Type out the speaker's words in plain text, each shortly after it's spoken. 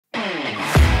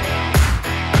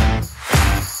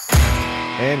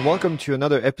And welcome to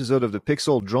another episode of the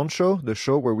PiXL Drone Show, the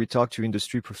show where we talk to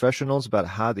industry professionals about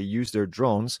how they use their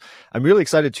drones. I'm really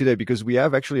excited today because we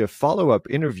have actually a follow-up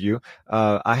interview.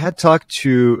 I had talked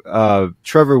to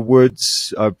Trevor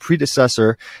Woods'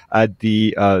 predecessor at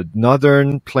the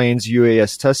Northern Plain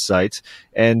UAS test site.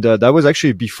 And that was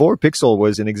actually before PiXL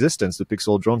was in existence, the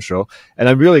PiXL Drone Show. And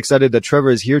I'm really excited that Trevor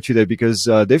is here today because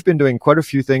they've been doing quite a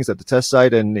few things at the test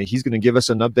site, and he's going to give us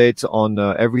an update on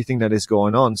everything that is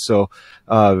going on. So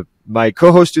my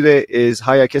co-host today is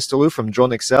Haya Kestelou from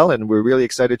PiXL, and we're really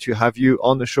excited to have you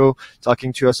on the show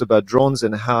talking to us about drones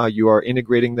and how you are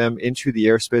integrating them into the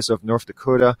airspace of North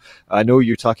Dakota. I know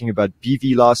you're talking about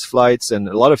BVLOS flights and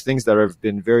a lot of things that have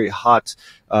been very hot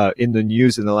in the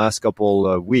news in the last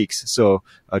couple weeks. So,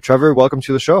 Trevor, welcome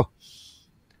to the show.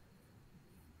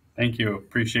 Thank you.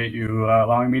 Appreciate you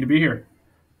allowing me to be here.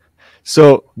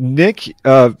 So Nick,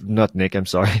 not Nick, I'm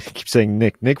sorry. I keep saying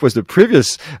Nick. Nick was the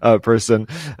previous person,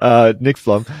 Nick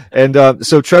Flum. And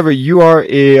so Trevor, you are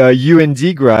a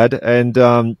UND grad,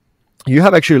 and you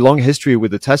have actually a long history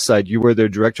with the test site. You were the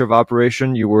director of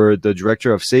operation, you were the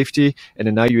director of safety, and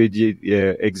then now you're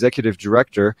the executive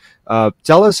director.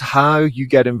 Tell us how you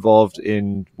get involved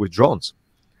with drones.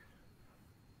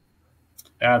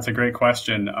 Yeah, that's a great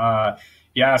question.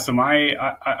 Yeah, so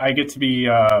I get to be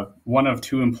one of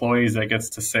two employees that gets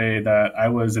to say that I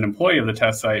was an employee of the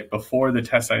test site before the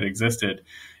test site existed.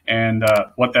 And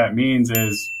what that means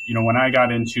is, when I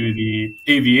got into the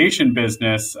aviation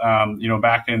business,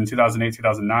 back in 2008,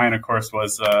 2009, of course,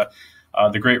 was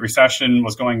the Great Recession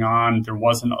was going on. There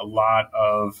wasn't a lot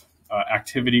of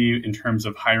activity in terms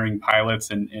of hiring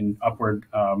pilots and upward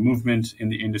movement in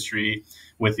the industry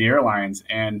with the airlines.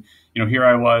 And here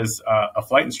I was a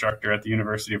flight instructor at the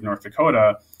University of North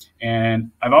Dakota,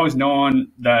 and I've always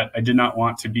known that I did not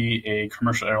want to be a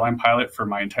commercial airline pilot for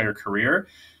my entire career.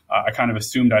 I kind of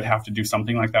assumed I'd have to do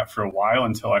something like that for a while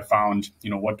until I found,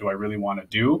 what do I really want to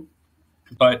do?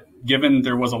 But given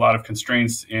there was a lot of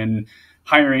constraints in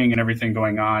hiring and everything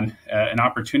going on, an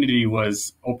opportunity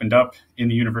was opened up in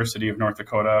the University of North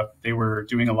Dakota. They were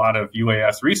doing a lot of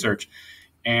UAS research.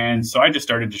 And so I just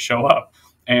started to show up.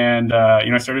 And,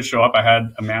 I started to show up. I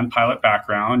had a manned pilot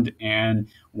background, and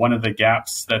one of the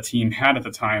gaps that team had at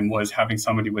the time was having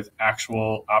somebody with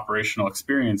actual operational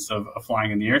experience of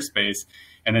flying in the airspace,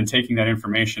 and then taking that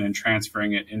information and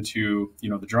transferring it into,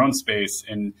 the drone space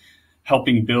and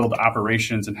helping build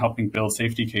operations and helping build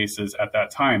safety cases at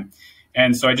that time.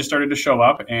 And so I just started to show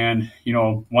up, and,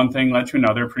 one thing led to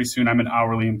another. Pretty soon I'm an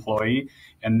hourly employee.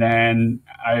 And then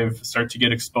I've started to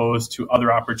get exposed to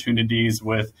other opportunities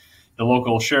with the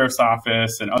local sheriff's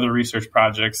office and other research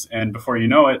projects. And before you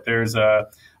know it, there's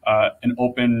an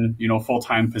open,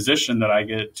 full-time position that I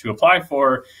get to apply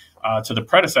for to the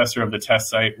predecessor of the test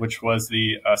site, which was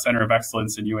the Center of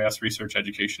Excellence in UAS Research,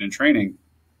 Education, and Training.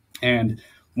 And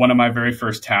one of my very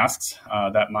first tasks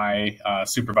that my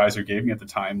supervisor gave me at the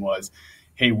time was,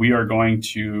 hey, we are going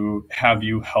to have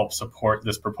you help support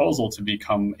this proposal to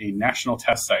become a national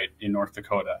test site in North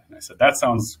Dakota. And I said, that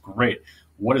sounds great.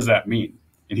 What does that mean?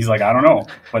 And he's like, I don't know,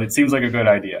 but it seems like a good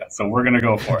idea. So we're going to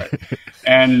go for it.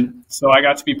 And so I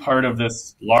got to be part of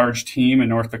this large team in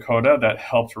North Dakota that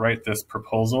helped write this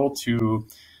proposal to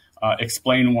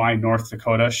explain why North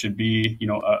Dakota should be,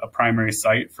 a primary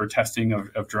site for testing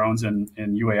of drones and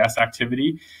UAS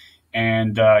activity.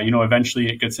 And,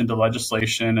 eventually it gets into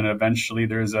legislation, and eventually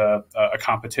there's a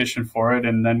competition for it,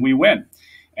 and then we win.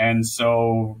 And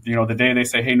so, the day they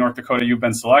say, hey, North Dakota, you've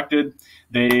been selected,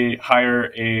 they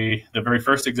hire the very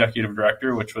first executive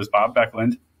director, which was Bob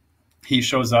Beckland. He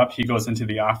shows up, he goes into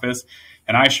the office,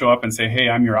 and I show up and say, hey,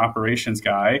 I'm your operations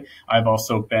guy. I've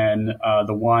also been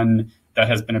the one that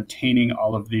has been obtaining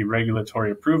all of the regulatory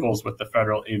approvals with the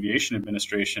Federal Aviation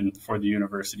Administration for the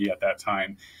university at that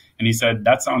time. And he said,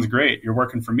 that sounds great. You're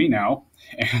working for me now.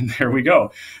 And there we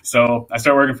go. So I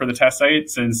started working for the test site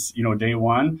since, day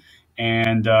one.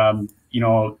 And,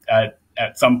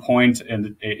 at some point,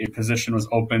 a position was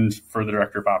opened for the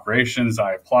director of operations.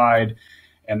 I applied,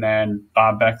 and then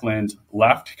Bob Beckland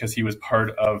left because he was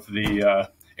part of the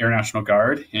Air National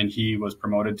Guard, and he was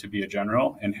promoted to be a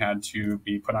general and had to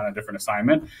be put on a different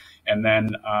assignment. And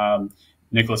then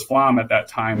Nicholas Flom at that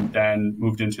time then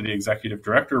moved into the executive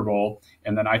director role,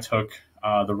 and then I took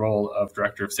the role of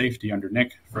director of safety under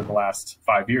Nick for the last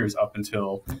 5 years up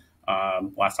until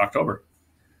last October.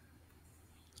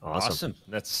 Awesome.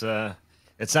 That's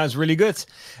it sounds really good.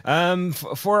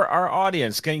 For our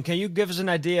audience, can you give us an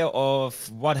idea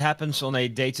of what happens on a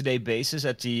day-to-day basis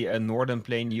at the Northern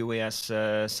Plain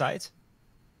UAS site?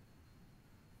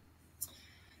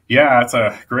 Yeah, that's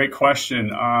a great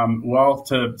question. Well,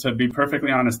 to be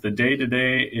perfectly honest, the day to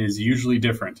day is usually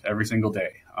different every single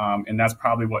day. And that's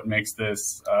probably what makes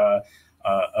this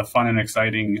a fun and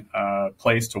exciting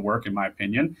place to work, in my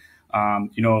opinion.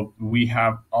 We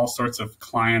have all sorts of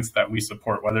clients that we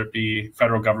support, whether it be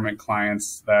federal government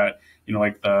clients that,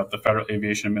 like the Federal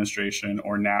Aviation Administration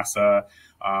or NASA,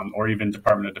 or even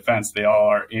Department of Defense. They all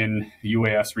are in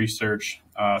UAS research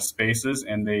spaces,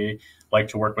 and they like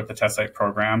to work with the test site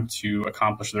program to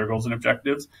accomplish their goals and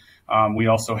objectives. We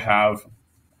also have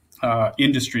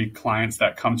industry clients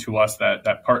that come to us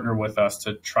that partner with us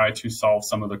to try to solve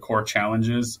some of the core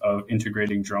challenges of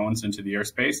integrating drones into the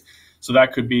airspace. So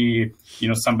that could be,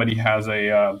 somebody has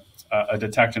a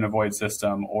detect and avoid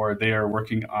system, or they are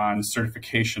working on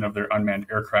certification of their unmanned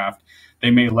aircraft.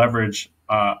 They may leverage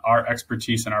our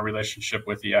expertise and our relationship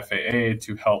with the FAA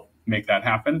to help make that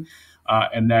happen.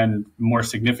 And then more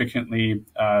significantly,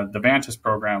 the Vantis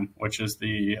program, which is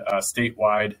the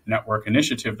statewide network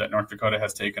initiative that North Dakota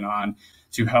has taken on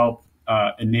to help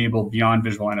enable beyond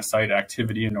visual line of sight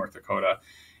activity in North Dakota.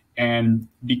 And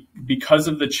because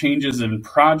of the changes in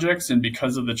projects and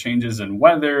because of the changes in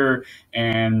weather,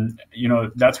 and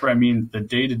that's where the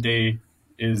day-to-day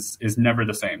is never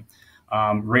the same.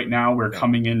 Right now we're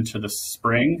coming into the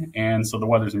spring, and so the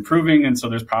weather's improving, and so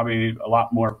there's probably a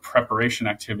lot more preparation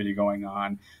activity going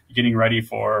on, getting ready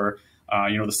for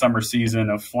the summer season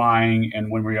of flying.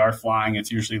 And when we are flying, it's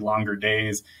usually longer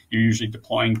days. You're usually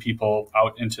deploying people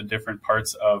out into different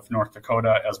parts of North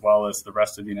Dakota as well as the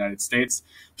rest of the United States,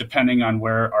 depending on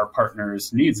where our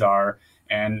partners' needs are.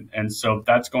 And so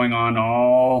that's going on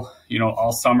all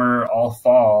summer, all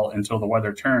fall until the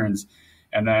weather turns.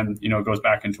 And then, it goes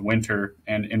back into winter.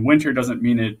 And winter doesn't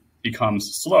mean it becomes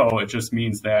slow. It just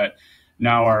means that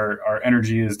now our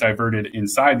energy is diverted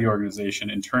inside the organization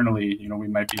internally. We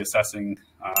might be assessing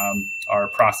our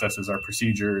processes, our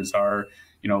procedures, our,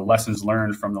 lessons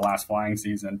learned from the last flying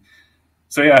season.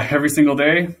 So yeah, every single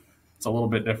day, it's a little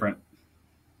bit different.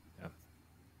 Yeah.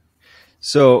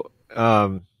 So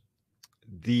can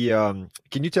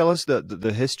you tell us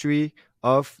the history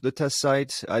of the test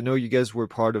site? I know you guys were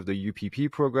part of the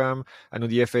IPP program. I know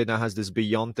the FAA now has this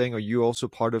Beyond thing. Are you also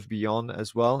part of Beyond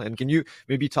as well? And can you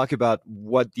maybe talk about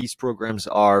what these programs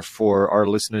are for our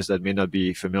listeners that may not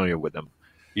be familiar with them?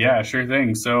 Yeah, sure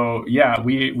thing. So yeah,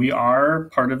 we are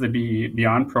part of the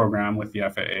Beyond program with the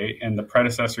FAA, and the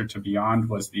predecessor to Beyond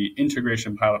was the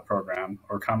Integration Pilot Program,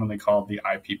 or commonly called the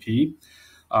IPP.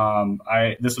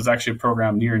 This was actually a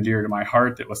program near and dear to my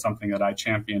heart. It was something that I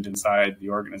championed inside the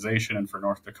organization and for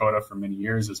North Dakota for many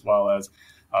years, as well as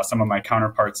some of my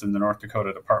counterparts in the North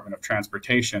Dakota Department of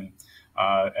Transportation,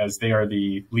 as they are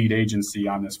the lead agency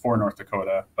on this for North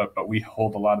Dakota. But we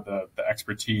hold a lot of the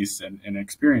expertise and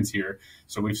experience here,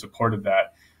 so we've supported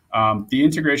that. The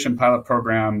Integration Pilot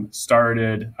Program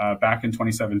started back in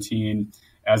 2017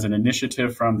 as an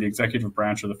initiative from the executive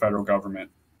branch of the federal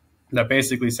government that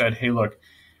basically said, hey, look,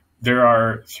 there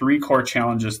are three core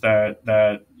challenges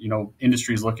that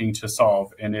industry is looking to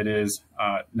solve, and it is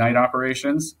night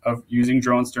operations of using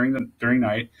drones during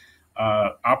night,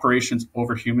 operations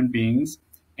over human beings,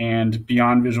 and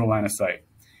beyond visual line of sight.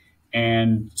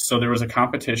 And so there was a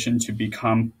competition to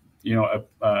become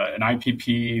an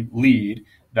IPP lead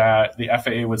that the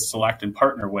FAA would select and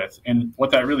partner with. And what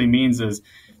that really means is,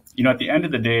 at the end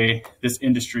of the day, this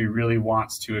industry really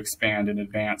wants to expand and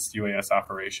advance UAS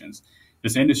operations.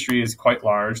 This industry is quite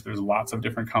large. There's lots of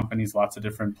different companies, lots of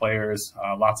different players,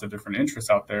 lots of different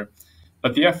interests out there.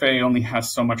 But the FAA only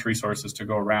has so much resources to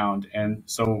go around. And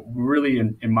so really,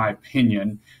 in my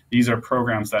opinion, these are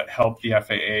programs that help the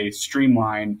FAA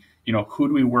streamline, who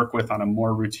do we work with on a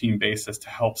more routine basis to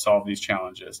help solve these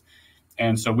challenges.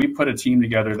 And so we put a team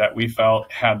together that we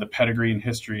felt had the pedigree and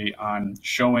history on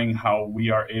showing how we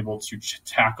are able to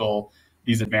tackle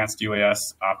these advanced UAS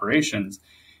operations.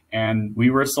 And we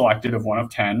were selected of one of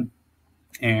 10.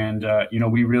 And,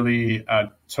 we really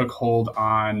took hold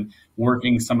on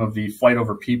working some of the flight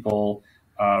over people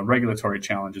regulatory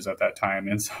challenges at that time.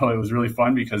 And so it was really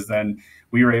fun because then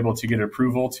we were able to get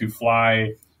approval to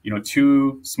fly,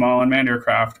 2 small unmanned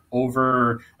aircraft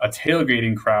over a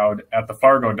tailgating crowd at the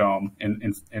Fargo Dome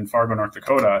in Fargo, North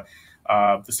Dakota.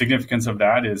 The significance of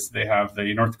that is they have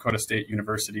the North Dakota State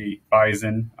University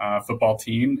Bison football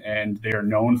team, and they are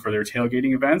known for their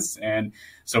tailgating events. And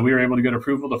so we were able to get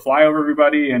approval to fly over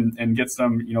everybody and get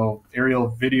some, aerial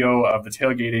video of the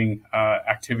tailgating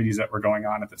activities that were going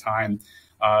on at the time.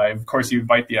 Of course, you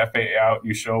invite the FAA out and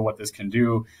you show what this can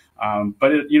do.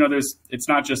 But it's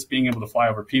not just being able to fly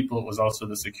over people. It was also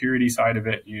the security side of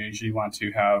it. You usually want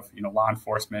to have, law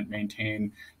enforcement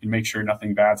maintain and make sure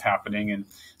nothing bad's happening. And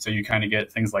so you kind of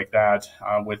get things like that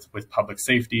with public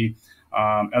safety,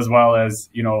 as well as,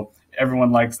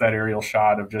 everyone likes that aerial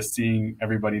shot of just seeing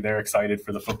everybody there excited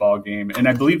for the football game. And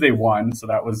I believe they won. So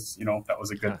that was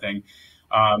a good thing.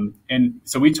 And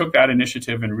so we took that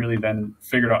initiative and really then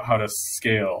figured out how to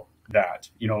scale that.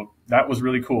 That was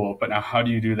really cool. But now how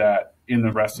do you do that in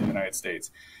the rest of the United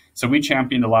States? So we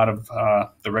championed a lot of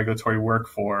the regulatory work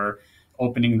for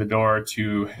opening the door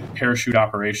to parachute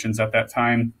operations at that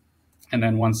time. And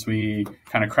then once we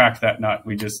kind of cracked that nut,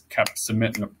 we just kept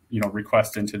submitting,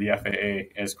 requests into the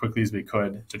FAA as quickly as we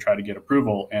could to try to get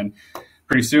approval. And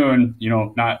pretty soon,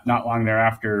 not long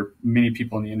thereafter, many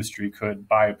people in the industry could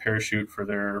buy a parachute for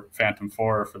their Phantom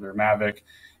 4 or for their Mavic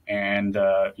and,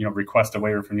 request a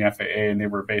waiver from the FAA. And they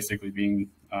were basically being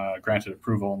granted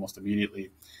approval almost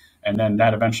immediately. And then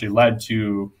that eventually led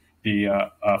to the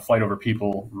flight over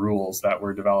people rules that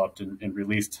were developed and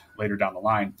released later down the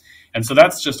line. And so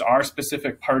that's just our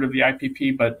specific part of the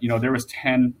IPP, but there was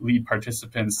 10 lead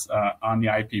participants on the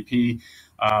IPP,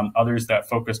 others that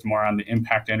focused more on the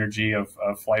impact energy of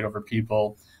flight over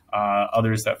people,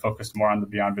 others that focused more on the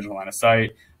beyond visual line of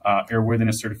sight,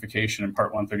 airworthiness certification and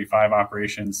Part 135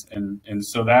 operations. And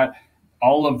so that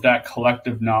all of that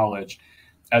collective knowledge,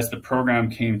 as the program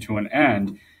came to an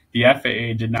end, the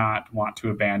FAA did not want to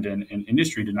abandon, and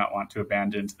industry did not want to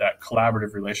abandon that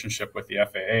collaborative relationship with the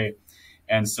FAA.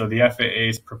 And so the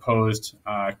FAA's proposed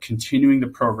continuing the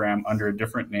program under a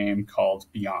different name called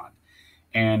Beyond.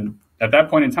 And at that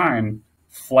point in time,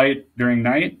 flight during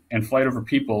night and flight over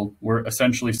people were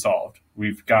essentially solved.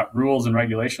 We've got rules and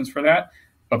regulations for that,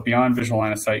 but beyond visual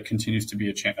line of sight continues to be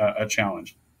a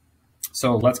challenge.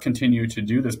 So let's continue to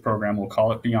do this program. We'll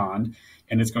call it Beyond,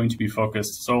 and it's going to be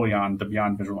focused solely on the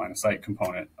beyond visual line of sight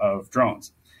component of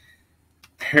drones.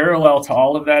 Parallel to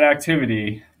all of that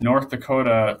activity, North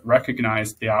Dakota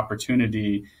recognized the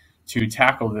opportunity to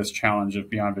tackle this challenge of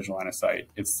beyond visual line of sight.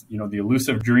 It's the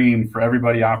elusive dream for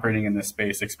everybody operating in this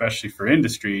space, especially for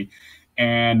industry.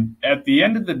 And at the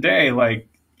end of the day,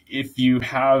 if you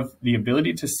have the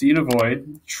ability to see and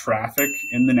avoid traffic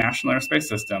in the national airspace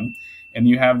system, and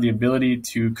you have the ability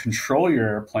to control your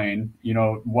airplane,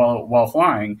 while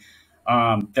flying,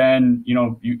 then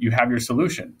you have your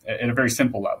solution at a very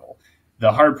simple level.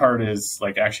 The hard part is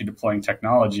actually deploying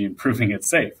technology and proving it's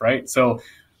safe, right? So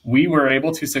we were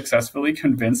able to successfully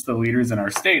convince the leaders in our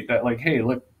state that hey,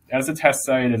 look, as a test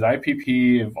site, as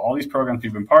IPP, of all these programs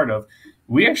we've been part of,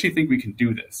 we actually think we can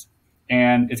do this.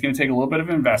 And it's going to take a little bit of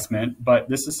investment, but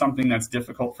this is something that's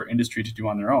difficult for industry to do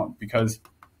on their own, because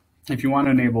if you want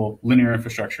to enable linear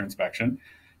infrastructure inspection,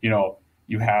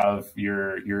 you have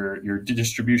your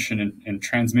distribution and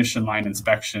transmission line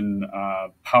inspection,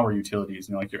 power utilities,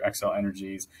 like your XL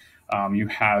Energies. You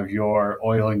have your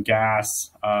oil and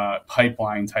gas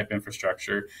pipeline type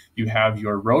infrastructure. You have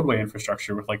your roadway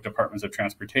infrastructure with departments of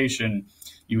transportation.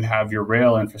 You have your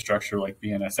rail infrastructure like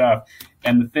BNSF.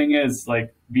 And the thing is,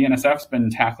 BNSF's been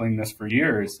tackling this for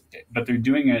years, but they're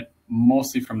doing it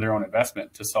mostly from their own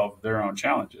investment to solve their own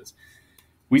challenges.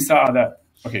 We saw that,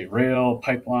 rail,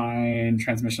 pipeline,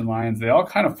 transmission lines, they all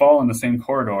kind of fall in the same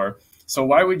corridor. So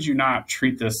why would you not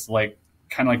treat this kind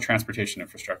of like transportation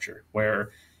infrastructure,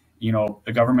 where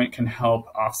the government can help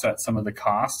offset some of the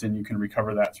cost and you can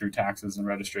recover that through taxes and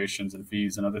registrations and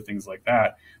fees and other things like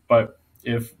that. But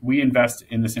if we invest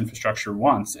in this infrastructure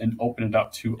once and open it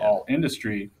up to all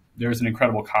industry, there's an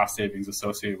incredible cost savings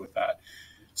associated with that.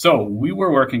 So we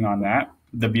were working on that.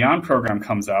 The Beyond program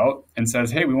comes out and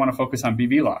says, hey, we want to focus on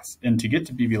BVLOS. And to get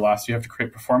to BVLOS, you have to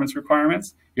create performance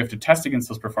requirements. You have to test against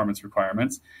those performance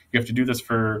requirements. You have to do this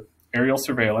for aerial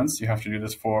surveillance. You have to do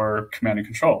this for command and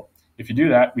control. If you do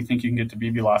that, we think you can get to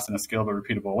BVLOS in a scalable,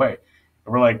 repeatable way.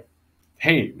 And we're like,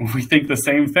 hey, we think the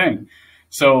same thing.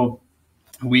 So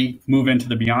we move into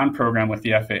the Beyond program with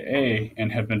the FAA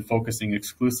and have been focusing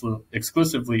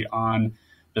exclusively on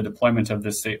the deployment of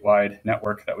this statewide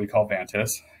network that we call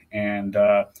Vantis. And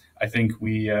I think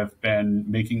we have been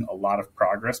making a lot of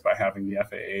progress by having the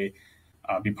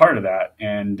FAA be part of that.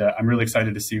 And I'm really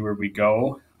excited to see where we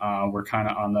go. We're kind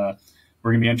of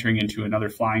we're going to be entering into another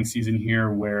flying season here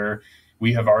where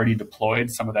we have already deployed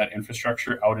some of that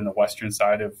infrastructure out in the western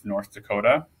side of North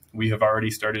Dakota. We have already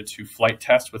started to flight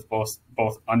test with both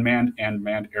unmanned and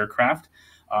manned aircraft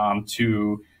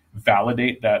to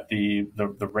validate that the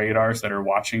radars that are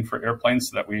watching for airplanes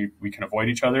so that we can avoid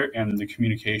each other, and the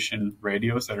communication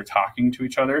radios that are talking to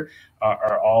each other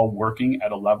are all working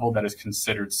at a level that is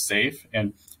considered safe.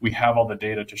 And we have all the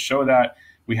data to show that.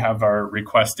 We have our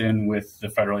request in with the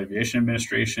Federal Aviation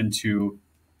Administration to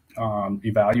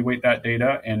evaluate that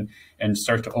data and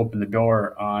start to open the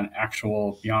door on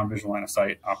actual beyond visual line of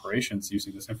sight operations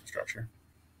using this infrastructure.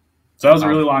 So that was a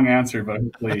really long answer, but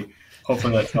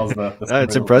hopefully that tells the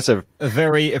it's impressive. A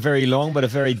very long, but a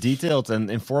very detailed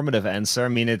and informative answer. I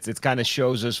mean, it kind of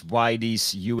shows us why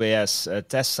these UAS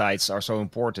test sites are so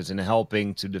important in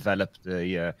helping to develop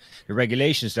the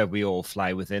regulations that we all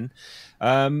fly within.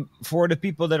 For the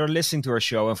people that are listening to our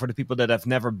show and for the people that have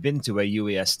never been to a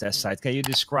UAS test site, can you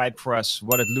describe for us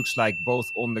what it looks like both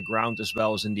on the ground as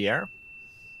well as in the air?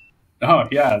 Oh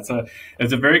yeah,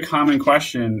 it's a very common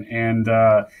question, and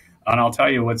I'll tell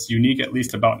you what's unique, at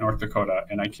least about North Dakota,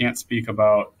 and I can't speak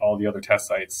about all the other test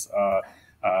sites,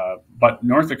 but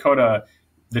North Dakota,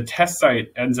 the test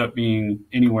site ends up being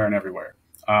anywhere and everywhere.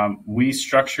 We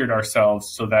structured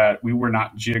ourselves so that we were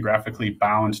not geographically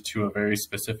bound to a very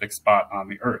specific spot on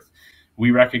the Earth.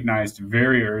 We recognized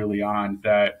very early on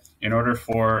that in order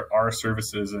for our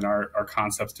services and our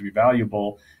concepts to be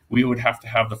valuable, we would have to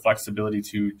have the flexibility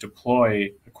to deploy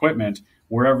equipment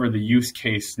wherever the use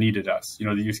case needed us. You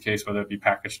know, the use case, whether it be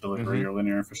package delivery or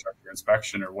linear infrastructure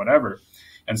inspection or whatever.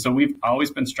 And so we've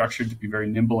always been structured to be very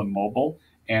nimble and mobile.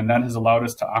 And that has allowed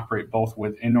us to operate both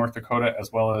within North Dakota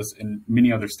as well as in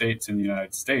many other states in the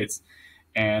United States.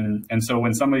 And so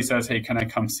when somebody says, hey, can I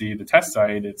come see the test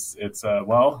site? It's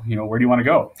well, you know, where do you want to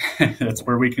go? That's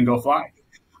where we can go fly.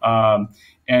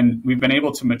 And we've been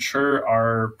able to mature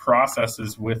our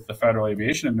processes with the Federal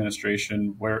Aviation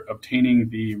Administration, where obtaining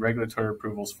the regulatory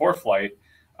approvals for flight,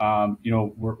 you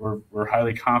know, we're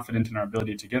highly confident in our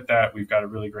ability to get that. We've got a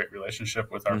really great relationship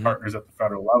with our partners at the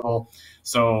federal level.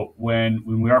 So when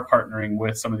we are partnering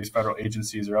with some of these federal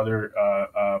agencies or other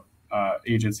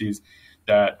agencies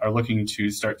that are looking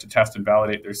to start to test and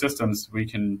validate their systems, we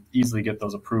can easily get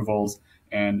those approvals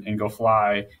and go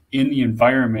fly in the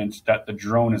environment that the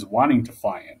drone is wanting to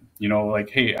fly in. You know, like,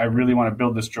 hey, I really want to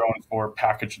build this drone for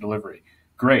package delivery.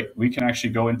 Great. We can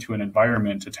actually go into an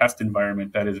environment, a test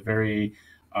environment that is very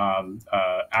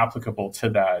applicable to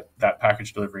that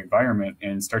package delivery environment,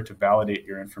 and start to validate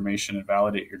your information and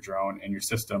validate your drone and your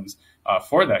systems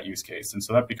for that use case. And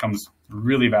so that becomes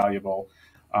really valuable.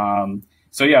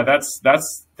 So yeah,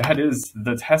 that is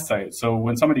the test site. So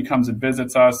when somebody comes and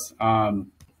visits us,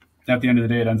 at the end of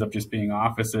the day, it ends up just being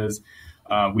offices.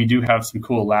 We do have some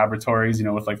cool laboratories, you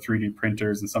know, with like 3D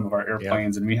printers and some of our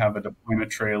airplanes, and we have a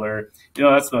deployment trailer. You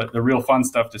know, that's the real fun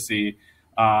stuff to see.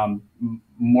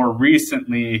 More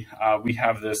recently, we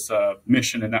have this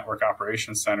Mission and Network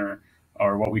Operations Center,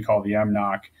 or what we call the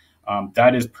MNOC.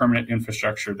 That is permanent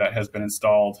infrastructure that has been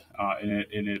installed, and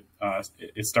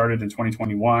it started in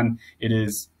 2021. It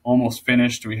is almost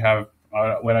finished. We have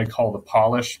what I call the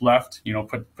polish left, you know,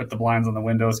 put the blinds on the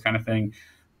windows kind of thing.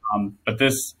 But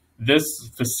this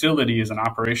facility is an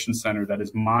operations center that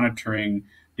is monitoring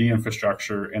the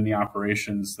infrastructure and the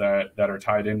operations that are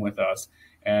tied in with us.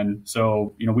 And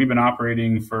so, you know, we've been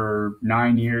operating for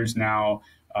 9 years now,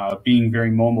 being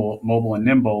very mobile and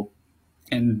nimble,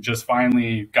 and just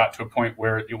finally got to a point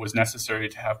where it was necessary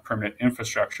to have permanent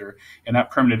infrastructure. And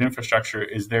that permanent infrastructure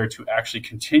is there to actually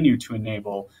continue to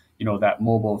enable, you know, that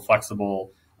mobile,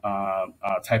 flexible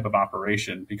type of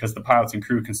operation, because the pilots and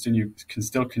crew can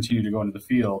still continue to go into the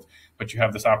field, but you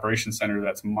have this operations center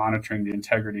that's monitoring the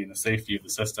integrity and the safety of the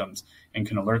systems and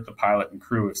can alert the pilot and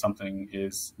crew if something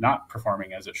is not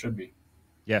performing as it should be.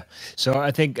 Yeah. So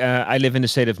I think I live in the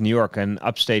state of New York, and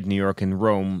upstate New York in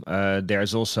Rome,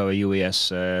 there's also a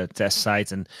UAS test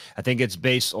site. And I think it's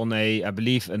based on I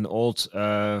believe, an old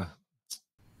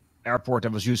airport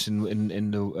that was used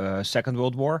in the Second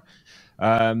World War.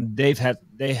 They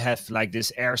have like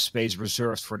this airspace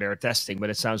reserved for their testing, but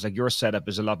it sounds like your setup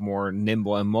is a lot more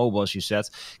nimble and mobile, as you said.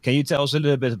 Can you tell us a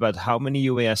little bit about how many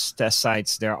UAS test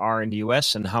sites there are in the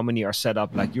US and how many are set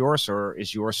up like yours, or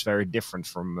is yours very different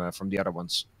from the other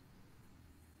ones?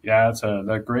 Yeah, that's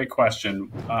a great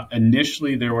question.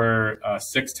 Initially, there were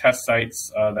 6 test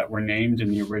sites that were named in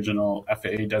the original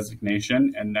FAA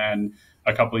designation, and then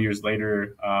a couple of years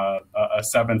later, a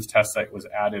 7th test site was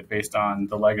added based on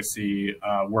the legacy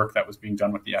work that was being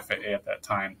done with the FAA at that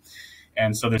time.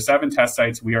 And so there's 7 test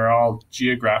sites. We are all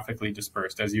geographically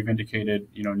dispersed. As you've indicated,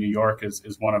 you know, New York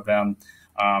is one of them.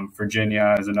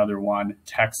 Virginia is another one.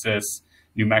 Texas,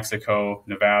 New Mexico,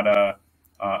 Nevada,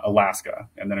 Alaska,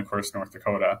 and then of course North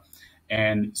Dakota.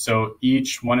 And so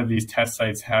each one of these test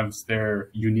sites has their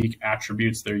unique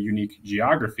attributes, their unique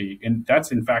geography. And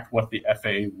that's in fact what the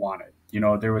FAA wanted.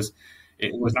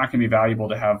 It was not going to be valuable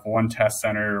to have one test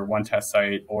center or one test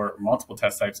site or multiple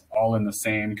test sites all in the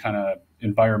same kind of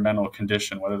environmental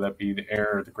condition, whether that be the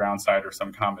air or the ground side or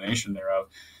some combination thereof.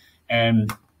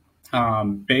 And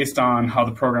based on how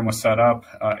the program was set up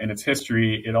in its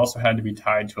history, it also had to be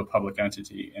tied to a public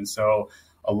entity. And so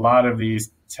a lot of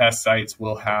these test sites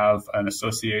will have an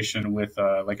association with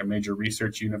like a major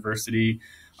research university.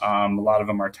 A lot of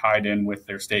them are tied in with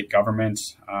their state government,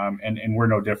 and we're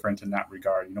no different in that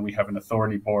regard. We have an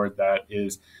authority board that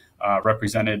is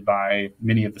represented by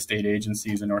many of the state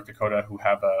agencies in North Dakota who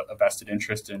have a vested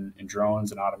interest in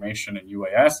drones and automation and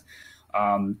UAS.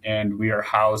 And we are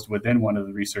housed within one of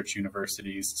the research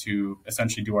universities to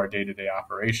essentially do our day-to-day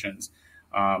operations.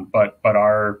 But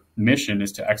our mission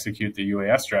is to execute the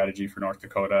UAS strategy for North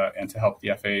Dakota and to help the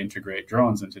FAA integrate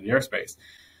drones into the airspace.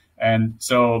 And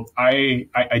so I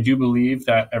do believe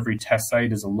that every test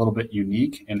site is a little bit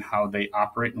unique in how they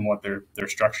operate and what their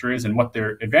structure is and what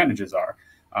their advantages are.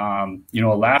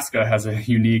 Alaska has a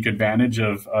unique advantage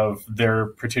of their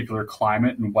particular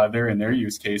climate and weather and their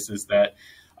use cases that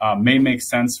may make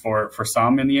sense for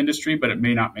some in the industry, but it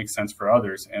may not make sense for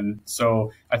others. And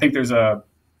so I think there's a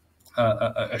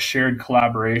shared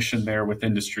collaboration there with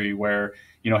industry where,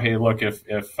 hey, look, if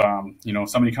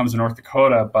somebody comes to North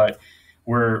Dakota, but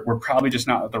we're probably just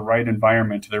not at the right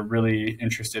environment. They're really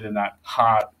interested in that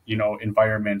hot,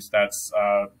 environment that's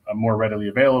more readily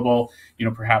available.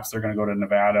 Perhaps they're going to go to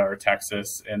Nevada or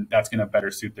Texas, and that's going to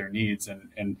better suit their needs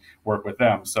and work with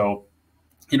them. So,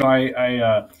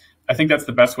 I think that's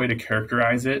the best way to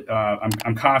characterize it.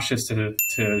 I'm cautious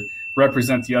to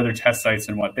represent the other test sites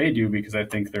and what they do because I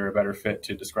think they're a better fit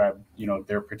to describe,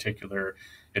 their particular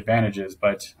advantages.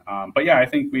 But yeah, I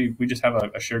think we just have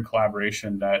a shared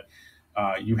collaboration that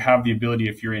you have the ability,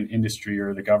 if you're in industry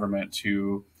or the government,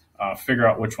 to figure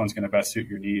out which one's going to best suit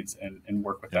your needs and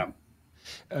work with them.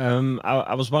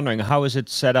 I was wondering, how is it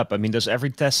set up? I mean, does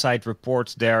every test site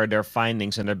report their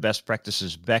findings and their best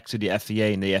practices back to the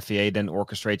FAA, and the FAA then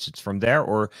orchestrates it from there?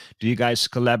 Or do you guys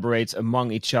collaborate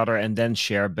among each other and then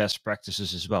share best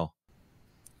practices as well?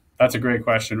 That's a great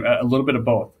question. A little bit of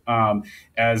both.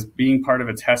 As being part of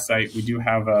a test site, we do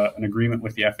have an agreement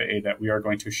with the FAA that we are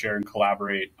going to share and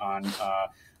collaborate on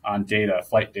data,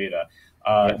 flight data.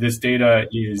 This data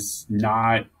is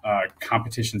not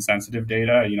competition sensitive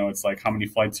data. It's like, how many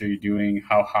flights are you doing?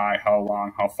 How high, how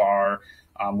long, how far,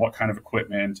 what kind of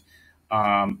equipment?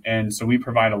 And so we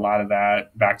provide a lot of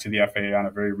that back to the FAA on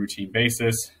a very routine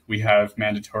basis. We have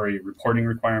mandatory reporting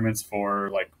requirements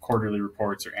for like quarterly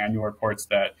reports or annual reports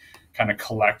that kind of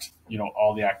collect,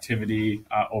 all the activity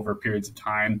over periods of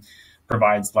time,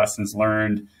 provides lessons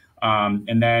learned.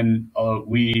 And then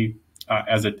we,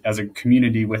 as a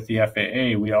community with the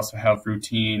FAA, we also have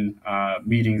routine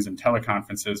meetings and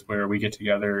teleconferences where we get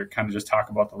together, kind of just talk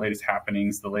about the latest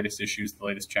happenings, the latest issues, the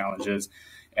latest challenges.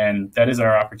 And that is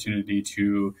our opportunity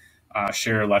to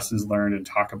share lessons learned and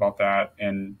talk about that.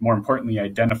 And more importantly,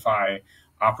 identify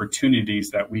opportunities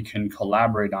that we can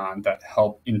collaborate on that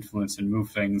help influence and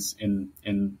move things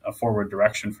in a forward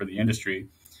direction for the industry.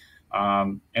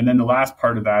 And then the last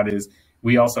part of that is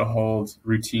we also hold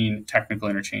routine technical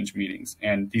interchange meetings,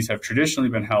 and these have traditionally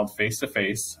been held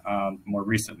face-to-face. More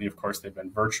recently, of course, they've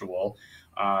been virtual,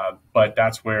 but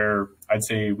that's where I'd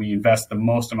say we invest the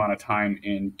most amount of time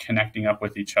in connecting up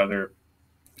with each other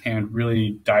and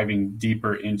really diving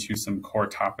deeper into some core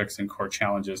topics and core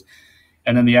challenges.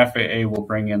 And then the FAA will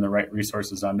bring in the right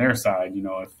resources on their side.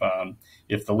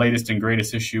 If the latest and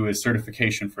greatest issue is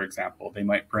certification, for example, they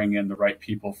might bring in the right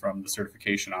people from the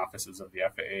certification offices of the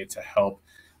FAA to help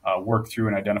work through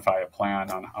and identify a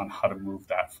plan on how to move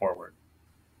that forward.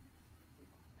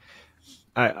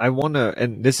 I want to,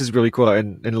 and this is really cool.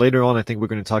 And later on, I think we're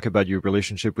going to talk about your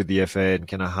relationship with the FAA and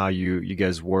kind of how you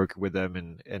guys work with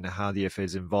them and how the FAA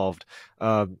is involved.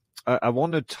 I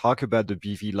want to talk about the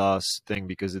BVLOS thing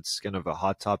because it's kind of a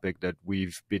hot topic that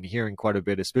we've been hearing quite a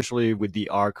bit, especially with the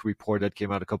ARC report that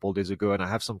came out a couple of days ago. And I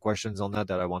have some questions on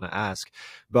that I want to ask.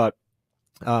 But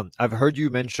I've heard you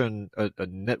mention a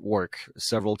network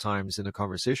several times in the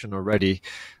conversation already.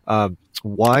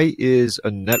 Why is a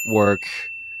network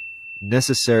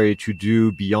necessary to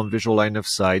do beyond visual line of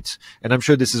sight? And I'm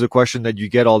sure this is a question that you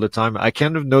get all the time. I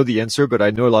kind of know the answer, but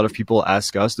I know a lot of people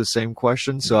ask us the same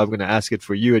question. So I'm going to ask it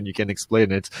for you and you can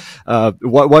explain it.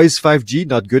 Why is 5G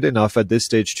not good enough at this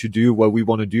stage to do what we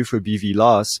want to do for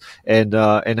BVLOS? And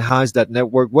how is that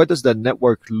network? What does that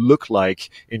network look like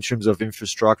in terms of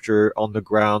infrastructure on the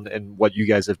ground and what you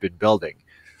guys have been building?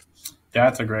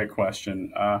 That's a great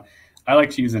question. I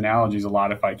like to use analogies a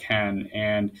lot if I can,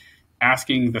 and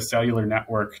asking the cellular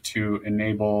network to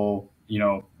enable,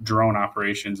 drone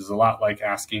operations is a lot like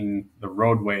asking the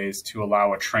roadways to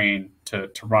allow a train to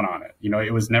run on it.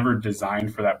 It was never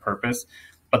designed for that purpose,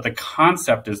 but the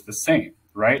concept is the same,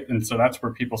 right? And so that's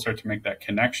where people start to make that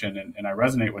connection, and I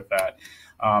resonate with that.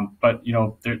 But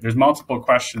there's multiple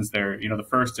questions there. The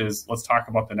first is, let's talk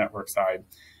about the network side.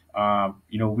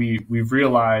 We've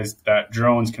realized that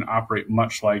drones can operate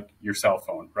much like your cell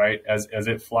phone, right? As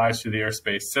it flies through the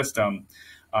airspace system,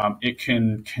 it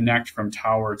can connect from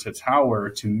tower to tower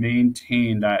to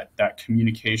maintain that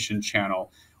communication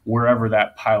channel wherever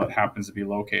that pilot happens to be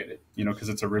located. Because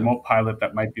it's a remote pilot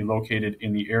that might be located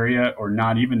in the area or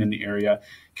not even in the area,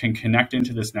 can connect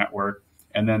into this network.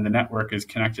 And then the network is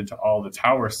connected to all the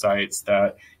tower sites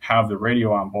that have the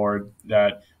radio on board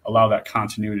that allow that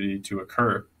continuity to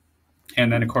occur.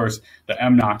 And then, of course, the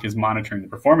MNOC is monitoring the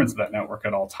performance of that network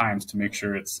at all times to make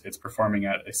sure it's performing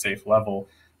at a safe level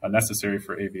necessary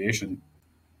for aviation.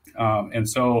 And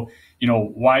so,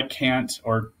 why can't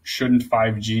or shouldn't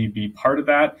 5G be part of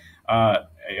that?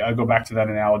 I'll go back to that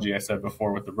analogy I said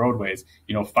before with the roadways.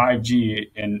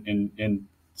 5G in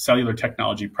cellular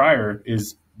technology prior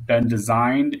is been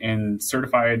designed and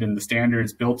certified in the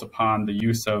standards built upon the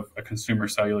use of a consumer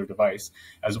cellular device,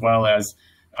 as well as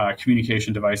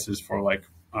communication devices for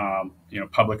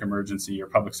public emergency or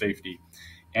public safety.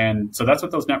 And so that's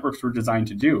what those networks were designed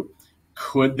to do.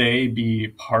 Could they be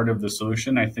part of the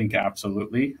solution? I think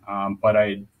absolutely. But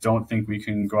I don't think we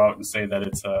can go out and say that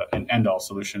it's an end-all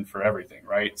solution for everything,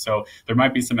 right? So there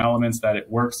might be some elements that it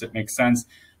works, it makes sense.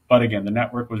 But again, the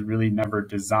network was really never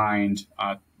designed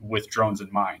with drones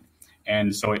in mind.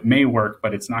 And so it may work,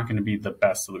 but it's not going to be the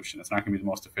best solution. It's not going to be the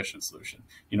most efficient solution.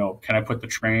 Can I put the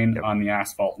train on the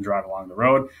asphalt and drive along the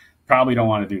road? Probably don't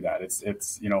want to do that. It's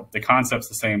the concept's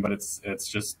the same, but it's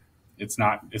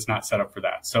not set up for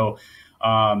that. So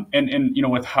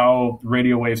with how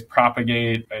radio waves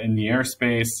propagate in the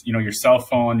airspace, your cell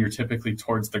phone, you're typically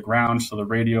towards the ground, so the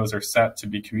radios are set to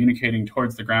be communicating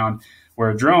towards the ground, where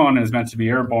a drone is meant to be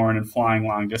airborne and flying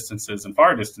long distances and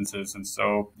far distances, and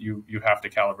so you have to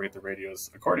calibrate the radios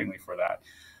accordingly for that.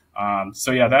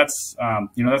 That's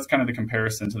kind of the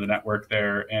comparison to the network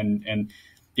there, and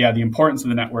the importance of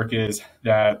the network is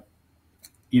that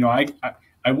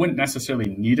I wouldn't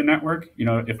necessarily need a network.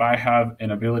 If I have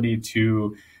an ability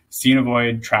to see and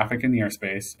avoid traffic in the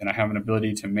airspace, and I have an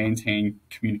ability to maintain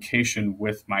communication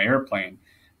with my airplane,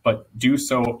 but do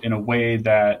so in a way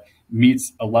that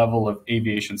meets a level of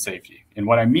aviation safety. And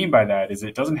what I mean by that is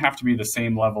it doesn't have to be the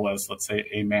same level as, let's say,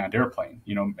 a manned airplane,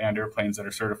 manned airplanes that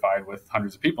are certified with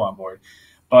hundreds of people on board.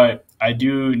 But I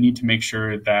do need to make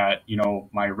sure that,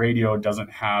 my radio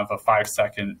doesn't have a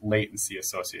 5-second latency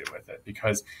associated with it.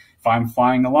 Because if I'm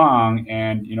flying along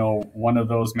and, one of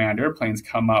those manned airplanes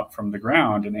come up from the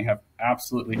ground, and they have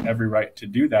absolutely every right to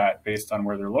do that based on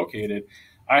where they're located,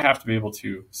 I have to be able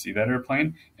to see that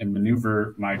airplane and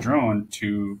maneuver my drone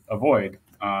to avoid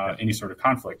any sort of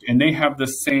conflict. And they have the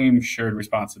same shared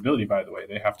responsibility, by the way.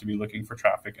 They have to be looking for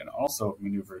traffic and also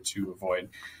maneuver to avoid.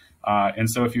 And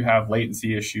so if you have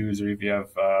latency issues, or if you have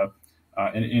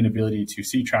an inability to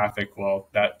see traffic, well,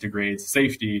 that degrades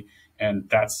safety, and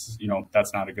that's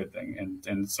not a good thing.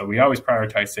 And so we always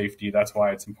prioritize safety. That's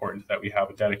why it's important that we have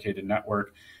a dedicated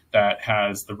network that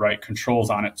has the right controls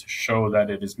on it to show that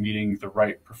it is meeting the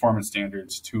right performance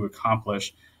standards to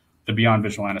accomplish the beyond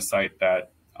visual line of sight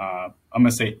that I'm going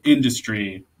to say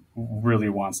industry really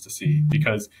wants to see,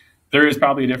 because there is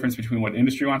probably a difference between what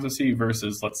industry wants to see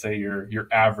versus, let's say, your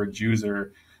average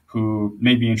user who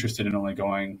may be interested in only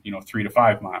going 3 to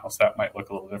 5 miles. That might look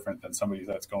a little different than somebody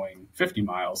that's going 50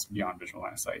 miles beyond visual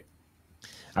line of sight.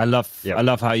 I love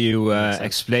how you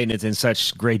explain it in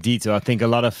such great detail. I think a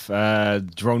lot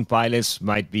of drone pilots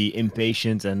might be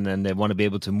impatient and they want to be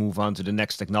able to move on to the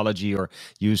next technology or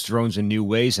use drones in new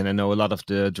ways. And I know a lot of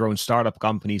the drone startup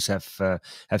companies have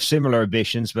similar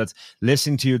ambitions. But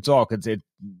listening to you talk,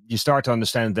 you start to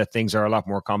understand that things are a lot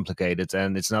more complicated,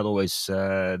 and it's not always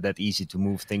that easy to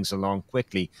move things along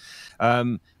quickly.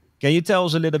 Can you tell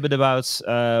us a little bit about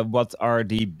what are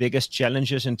the biggest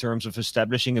challenges in terms of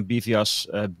establishing a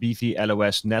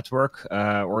BVLOS network,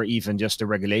 or even just the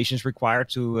regulations required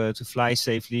to fly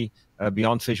safely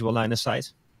beyond visual line of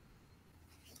sight?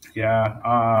 Yeah,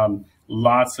 a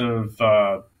lot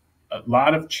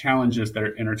of challenges that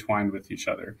are intertwined with each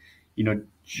other.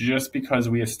 Just because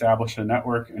we establish a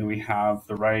network and we have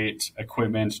the right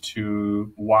equipment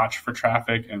to watch for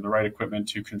traffic and the right equipment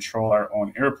to control our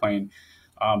own airplane,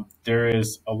 there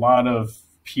is a lot of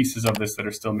pieces of this that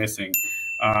are still missing.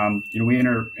 we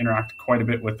interact quite a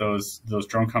bit with those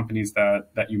drone companies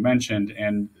that you mentioned,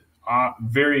 and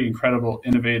very incredible,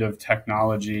 innovative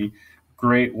technology,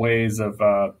 great ways of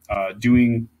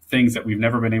doing things that we've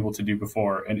never been able to do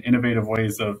before, and innovative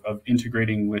ways of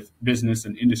integrating with business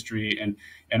and industry,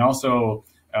 and also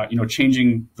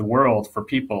changing the world for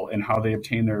people and how they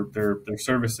obtain their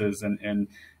services and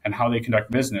how they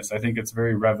conduct business. I think it's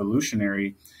very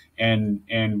revolutionary, and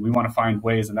we want to find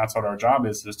ways, and that's what our job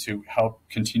is to help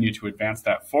continue to advance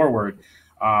that forward.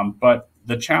 But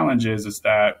the challenge is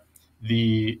that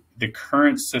the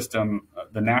current system,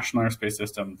 the national airspace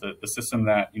system, the system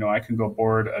that I can go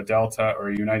board a Delta or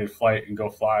a United flight and go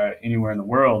fly anywhere in the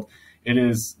world, it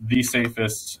is the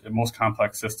safest and most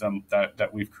complex system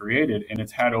that we've created, and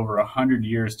it's had over 100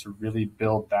 years to really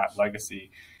build that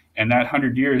legacy. And that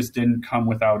 100 years didn't come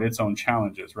without its own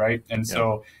challenges, right? And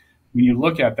so when you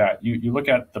look at that, you look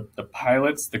at the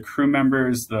pilots, the crew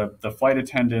members, the flight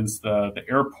attendants, the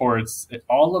airports,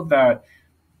 all of that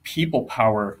people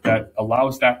power that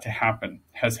allows that to happen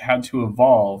has had to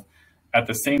evolve at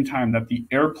the same time that the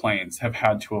airplanes have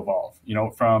had to evolve,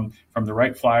 from the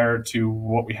Wright Flyer to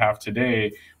what we have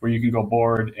today, where you can go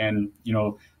board and,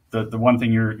 the one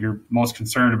thing you're most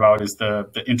concerned about is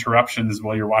the interruptions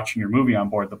while you're watching your movie on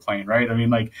board the plane, right? I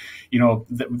mean,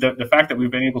 the fact that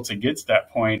we've been able to get to that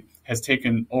point has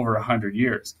taken over 100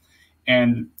 years.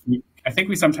 And I think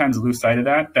we sometimes lose sight of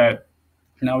that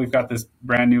now we've got this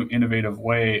brand new innovative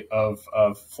way of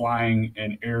flying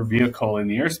an air vehicle in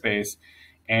the airspace,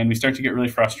 and we start to get really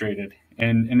frustrated.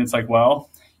 And it's like, well,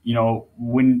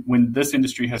 when this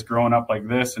industry has grown up like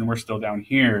this and we're still down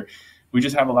here, we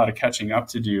just have a lot of catching up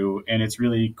to do. And it's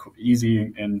really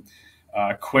easy and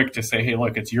quick to say, hey,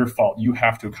 look, it's your fault. You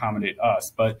have to accommodate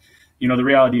us. But the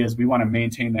reality is we want to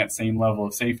maintain that same level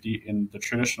of safety in the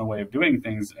traditional way of doing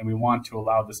things, and we want to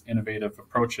allow this innovative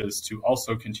approaches to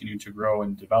also continue to grow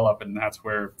and develop, and that's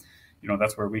where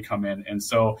we come in. And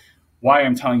so why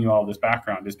I'm telling you all this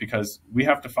background is because we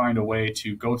have to find a way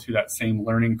to go through that same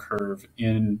learning curve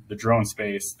in the drone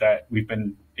space that we've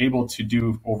been able to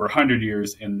do over 100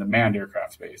 years in the manned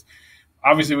aircraft space.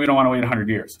 Obviously, we don't want to wait 100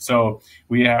 years. So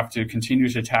we have to continue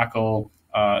to tackle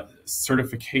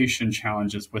certification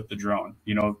challenges with the drone.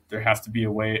 There has to be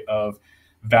a way of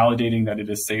validating that it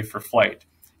is safe for flight.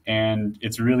 And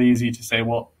it's really easy to say,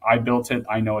 well, I built it,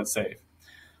 I know it's safe.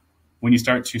 When you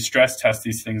start to stress test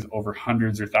these things over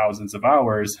hundreds or thousands of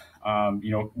hours,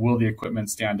 will the equipment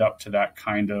stand up to that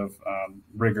kind of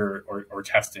rigor or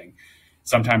testing?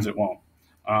 Sometimes it won't.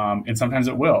 And sometimes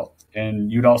it will.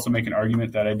 And you'd also make an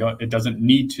argument that it doesn't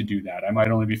need to do that. I might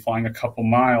only be flying a couple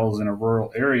miles in a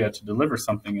rural area to deliver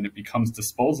something, and it becomes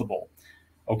disposable.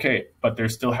 Okay, but there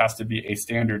still has to be a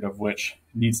standard of which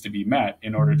needs to be met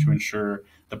in order to ensure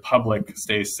the public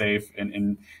stays safe,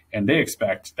 and they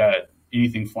expect that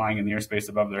anything flying in the airspace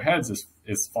above their heads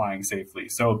is flying safely.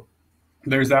 So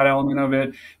there's that element of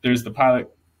it. There's the pilot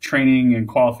training and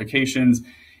qualifications.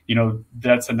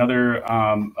 That's another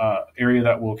area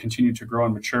that will continue to grow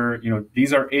and mature.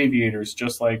 These are aviators,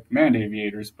 just like manned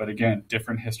aviators, but again,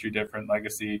 different history, different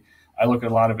legacy. I look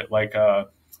at a lot of it like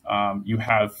you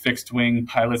have fixed wing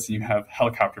pilots and you have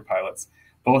helicopter pilots.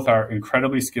 Both are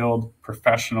incredibly skilled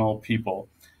professional people,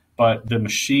 but the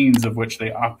machines of which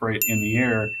they operate in the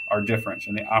air are different,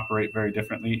 and they operate very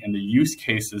differently, and the use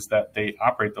cases that they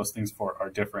operate those things for are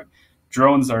different.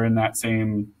 Drones are in that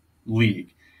same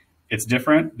league. It's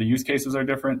different. The use cases are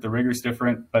different. The rigor's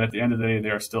different. But at the end of the day, they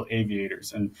are still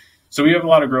aviators. And so we have a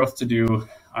lot of growth to do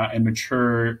and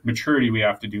maturity we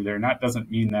have to do there. And that doesn't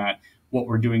mean that what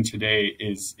we're doing today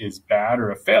is bad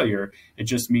or a failure. It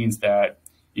just means that,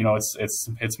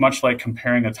 it's much like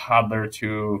comparing a toddler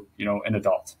to, an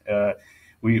adult.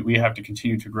 We have to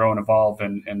continue to grow and evolve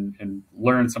and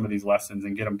learn some of these lessons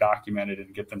and get them documented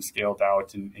and get them scaled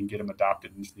out and get them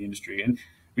adopted into the industry. And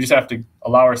we just have to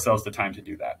allow ourselves the time to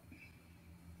do that.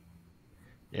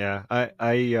 Yeah,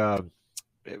 I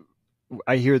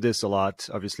hear this a lot,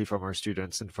 obviously, from our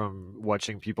students and from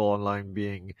watching people online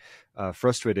being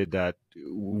frustrated that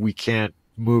we can't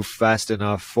move fast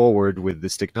enough forward with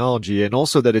this technology, and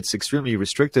also that it's extremely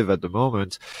restrictive at the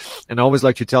moment. And I always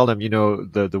like to tell them,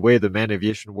 the way the manned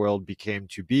aviation world became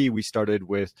to be, we started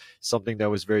with something that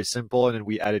was very simple, and then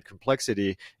we added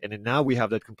complexity, and then now we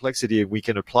have that complexity and we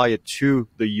can apply it to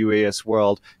the UAS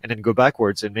world and then go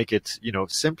backwards and make it,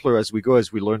 simpler as we go,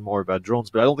 as we learn more about drones.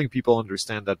 But I don't think people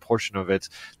understand that portion of it,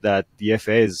 that the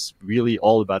FAA is really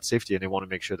all about safety and they want to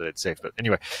make sure that it's safe. But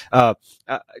anyway,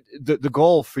 the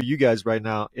goal for you guys right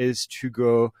now is to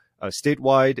go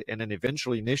statewide and then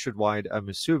eventually nationwide, I'm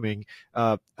assuming.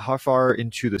 How far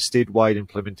into the statewide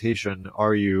implementation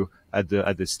are you at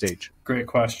this stage? Great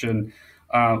question.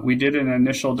 We did an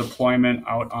initial deployment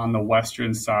out on the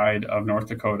western side of North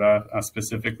Dakota,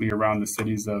 specifically around the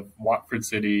cities of Watford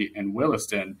City and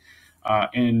Williston.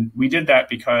 And we did that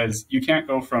because you can't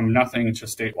go from nothing to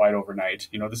statewide overnight.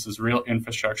 This is real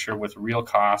infrastructure with real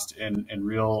cost and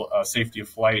real safety of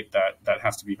flight that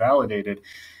has to be validated.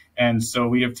 And so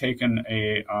we have taken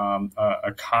a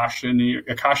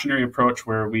cautionary approach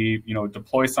where we,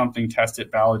 deploy something, test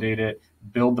it, validate it,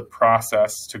 build the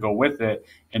process to go with it,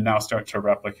 and now start to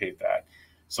replicate that.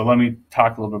 So let me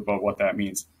talk a little bit about what that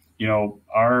means.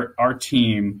 Our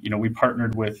team, we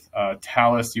partnered with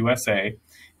Thales USA,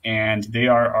 and they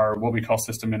are our what we call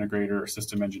system integrator or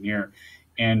system engineer.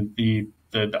 And the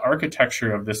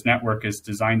architecture of this network is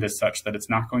designed as such that it's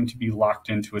not going to be locked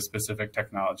into a specific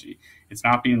technology. It's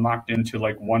not being locked into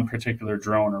like one particular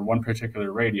drone or one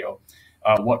particular radio.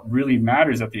 What really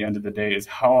matters at the end of the day is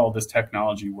how all this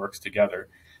technology works together.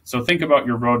 So think about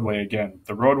your roadway again.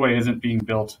 The roadway isn't being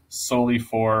built solely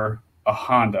for a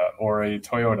Honda or a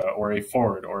Toyota or a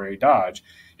Ford or a Dodge.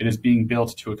 It is being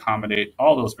built to accommodate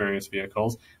all those various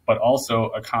vehicles, but also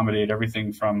accommodate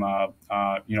everything from an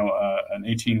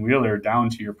 18-wheeler down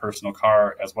to your personal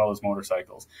car, as well as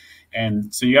motorcycles.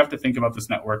 And so you have to think about this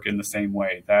network in the same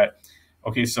way that,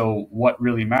 okay, so what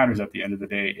really matters at the end of the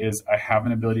day is I have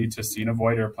an ability to see and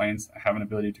avoid airplanes. I have an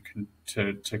ability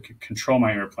to control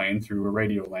my airplane through a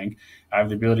radio link. I have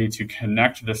the ability to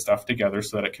connect this stuff together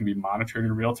so that it can be monitored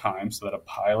in real time, so that a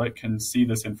pilot can see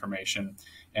this information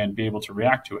and be able to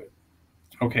react to it.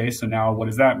 Okay, so now what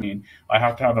does that mean? I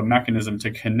have to have a mechanism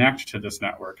to connect to this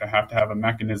network. I have to have a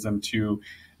mechanism to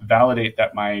validate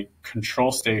that my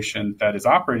control station that is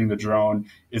operating the drone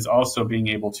is also being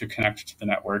able to connect to the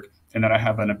network, and that I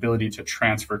have an ability to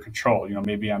transfer control.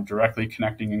 Maybe I'm directly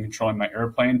connecting and controlling my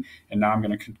airplane, and now I'm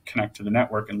going to connect to the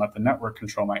network and let the network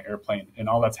control my airplane. And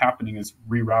all that's happening is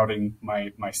rerouting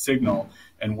my signal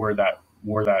and where that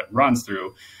runs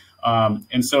through.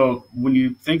 And so when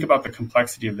you think about the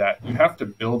complexity of that, you have to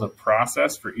build a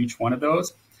process for each one of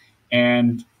those.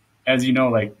 And as you know,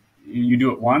 like you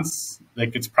do it once,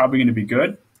 like it's probably going to be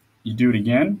good. You do it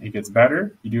again, it gets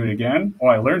better. You do it again. Oh,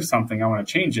 I learned something. I want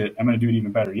to change it. I'm going to do it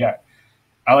even better yet.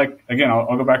 I'll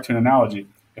go back to an analogy.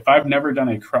 If I've never done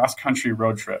a cross-country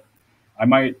road trip, I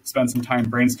might spend some time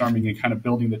brainstorming and kind of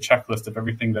building the checklist of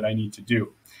everything that I need to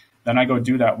do. Then I go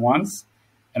do that once,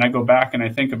 and I go back and I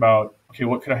think about, okay,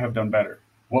 what could I have done better?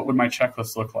 What would my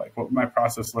checklist look like? What would my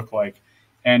process look like?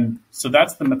 And so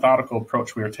that's the methodical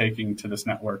approach we are taking to this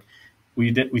network.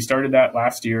 We started that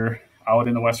last year out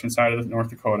in the western side of North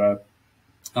Dakota.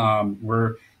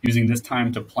 We're using this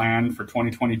time to plan for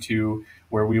 2022,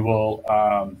 where we will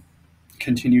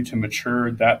continue to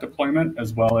mature that deployment,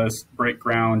 as well as break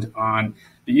ground on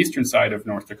the eastern side of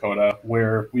North Dakota,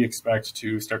 where we expect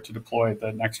to start to deploy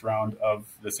the next round of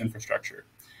this infrastructure.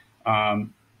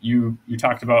 You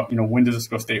talked about, when does this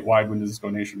go statewide? When does this go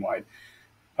nationwide?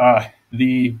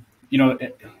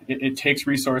 It takes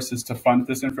resources to fund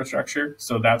this infrastructure.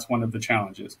 So that's one of the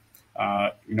challenges.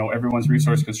 Everyone's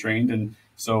resource constrained. And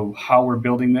so how we're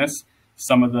building this,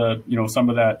 some of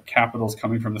that capital is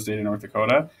coming from the state of North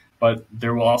Dakota, but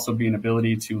there will also be an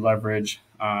ability to leverage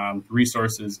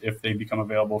resources if they become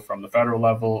available from the federal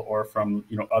level or from,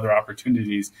 other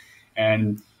opportunities.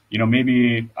 And,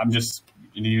 maybe I'm just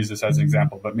going to use this as an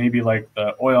example, but maybe like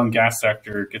the oil and gas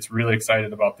sector gets really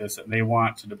excited about this and they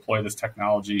want to deploy this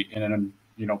technology in,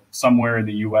 somewhere in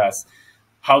the US.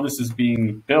 How this is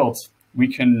being built, we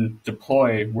can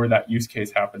deploy where that use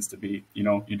case happens to be.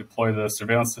 You deploy the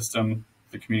surveillance system,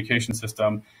 the communication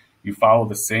system, you follow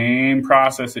the same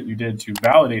process that you did to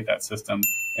validate that system,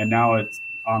 and now it's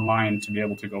online to be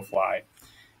able to go fly.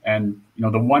 And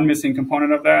the one missing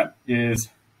component of that is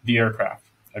the aircraft.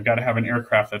 I've got to have an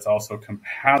aircraft that's also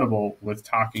compatible with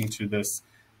talking to this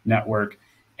network.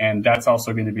 And that's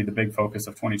also going to be the big focus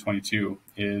of 2022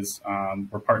 is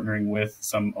we're partnering with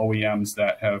some OEMs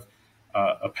that have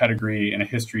a pedigree and a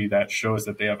history that shows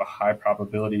that they have a high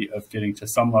probability of getting to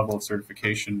some level of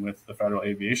certification with the Federal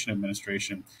Aviation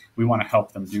Administration. We want to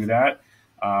help them do that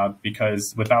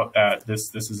because without that,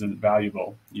 this isn't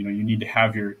valuable. You need to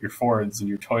have your Fords and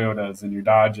your Toyotas and your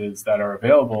Dodges that are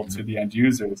available to the end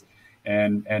users.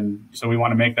 And so we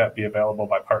want to make that be available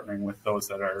by partnering with those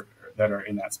that are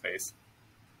in that space.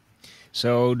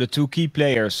 So the two key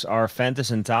players are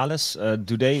Vantis and Thales.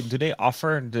 Do they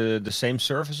offer the same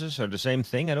services or the same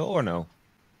thing at all, or no?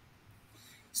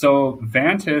 So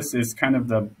Vantis is kind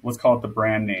of let's call it the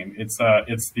brand name. It's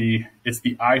the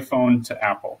iPhone to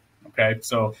Apple. Okay,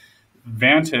 so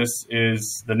Vantis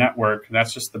is the network.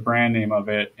 That's just the brand name of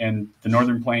it. And the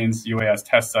Northern Plains UAS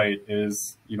Test Site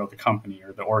is, the company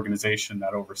or the organization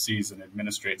that oversees and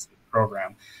administrates the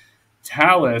program.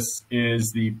 Thales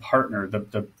is the partner,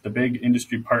 the big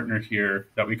industry partner here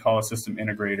that we call a system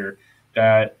integrator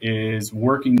that is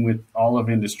working with all of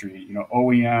industry,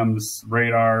 OEMs,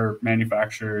 radar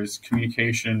manufacturers,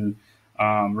 communication,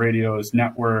 radios,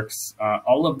 networks,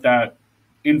 all of that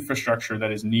infrastructure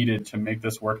that is needed to make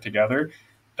this work together.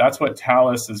 That's what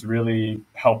Thales is really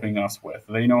helping us with.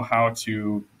 They know how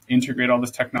to integrate all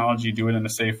this technology, do it in a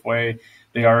safe way.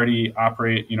 They already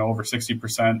operate, over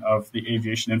 60% of the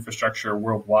aviation infrastructure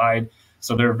worldwide.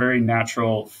 So they're a very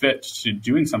natural fit to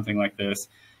doing something like this.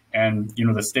 And,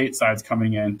 the state side's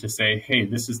coming in to say, hey,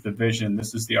 this is the vision,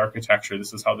 this is the architecture,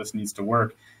 this is how this needs to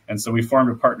work. And so we formed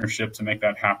a partnership to make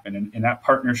that happen. And that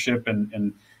partnership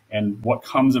and what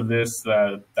comes of this,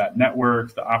 that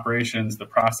network, the operations, the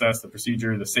process, the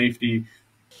procedure, the safety,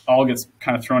 all gets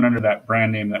kind of thrown under that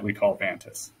brand name that we call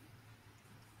Vantis.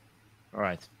 All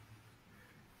right.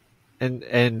 And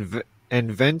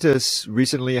Vantis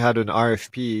recently had an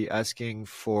RFP asking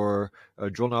for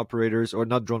drone operators, or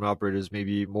not drone operators,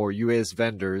 maybe more UAS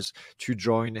vendors to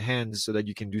join hands so that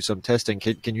you can do some testing.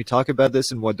 Can you talk about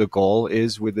this and what the goal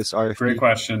is with this RFP? Great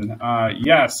question.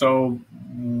 So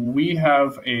we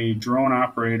have a drone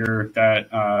operator that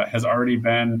has already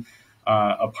been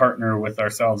a partner with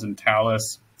ourselves in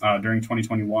Thales during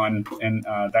 2021, and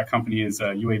that company is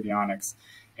UAVionics.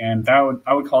 And I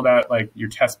would call that like your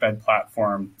test bed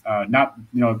platform. Not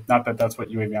that that's what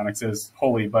UAVionics is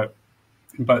wholly, but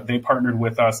they partnered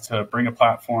with us to bring a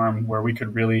platform where we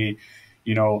could really,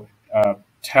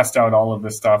 test out all of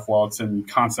this stuff while it's in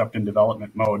concept and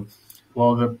development mode.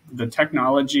 Well, the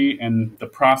technology and the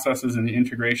processes and the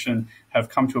integration have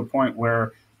come to a point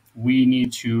where we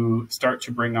need to start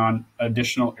to bring on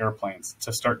additional airplanes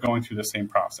to start going through the same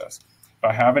process. If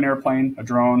I have an airplane, a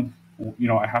drone,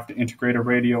 I have to integrate a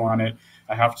radio on it.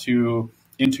 I have to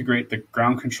integrate the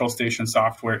ground control station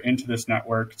software into this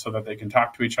network so that they can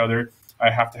talk to each other.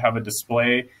 I have to have a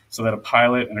display so that a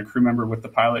pilot and a crew member with the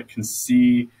pilot can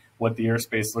see what the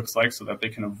airspace looks like so that they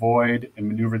can avoid and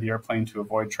maneuver the airplane to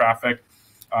avoid traffic.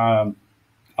 All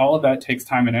of that takes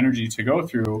time and energy to go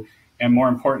through. And more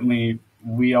importantly,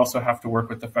 we also have to work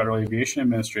with the Federal Aviation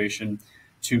Administration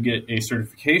to get a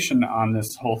certification on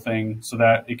this whole thing so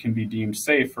that it can be deemed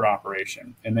safe for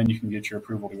operation. And then you can get your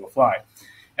approval to go fly.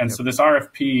 And so this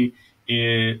RFP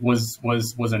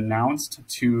was announced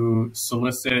to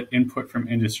solicit input from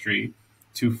industry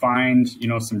to find,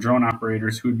 some drone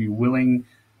operators who would be willing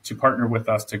to partner with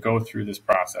us to go through this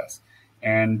process.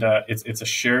 And it's a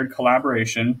shared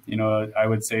collaboration. I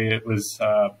would say it was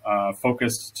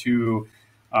focused to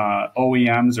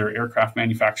OEMs or aircraft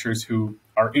manufacturers who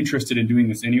are interested in doing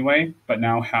this anyway, but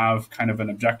now have kind of an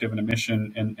objective and a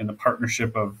mission, and the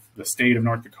partnership of the state of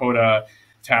North Dakota,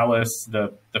 Thales,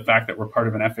 the fact that we're part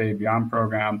of an FAA Beyond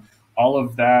program, all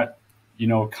of that,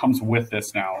 comes with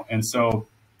this now. And so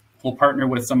we'll partner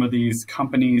with some of these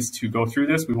companies to go through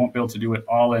this. We won't be able to do it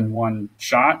all in one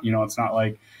shot. It's not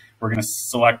like we're going to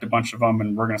select a bunch of them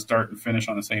and we're going to start and finish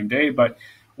on the same day, but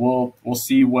we'll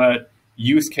see what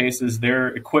use cases their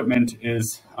equipment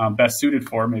is best suited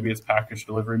for. Maybe it's package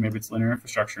delivery, maybe it's linear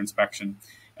infrastructure inspection.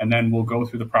 And then we'll go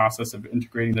through the process of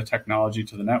integrating the technology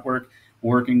to the network,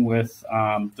 working with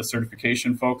the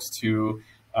certification folks to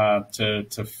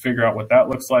figure out what that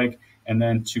looks like, and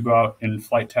then to go out and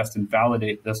flight test and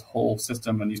validate this whole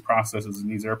system and these processes and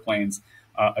these airplanes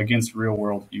against real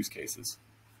world use cases.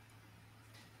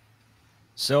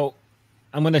 So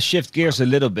I'm going to shift gears a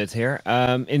little bit here.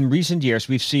 In recent years,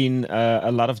 we've seen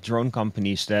a lot of drone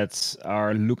companies that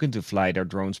are looking to fly their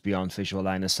drones beyond visual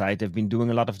line of sight. They've been doing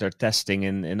a lot of their testing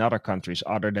in other countries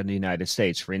other than the United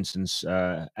States. For instance,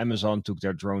 Amazon took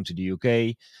their drone to the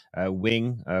UK.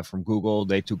 Wing from Google,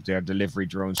 they took their delivery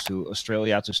drones to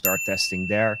Australia to start testing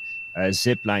there.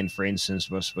 Zipline, for instance,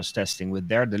 was testing with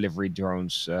their delivery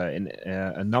drones in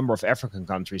a number of African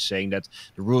countries, saying that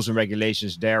the rules and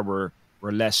regulations there were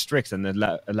less strict and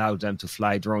allowed them to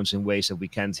fly drones in ways that we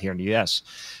can't here in the US.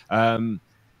 I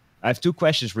have two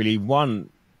questions, really.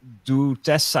 One, do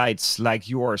test sites like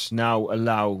yours now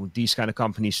allow these kind of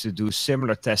companies to do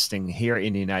similar testing here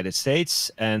in the United States?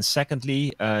 And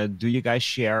secondly, do you guys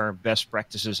share best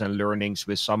practices and learnings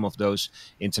with some of those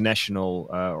international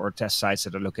or test sites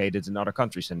that are located in other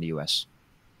countries in the US?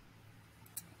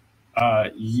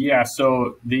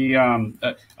 So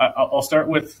I'll start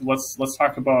with let's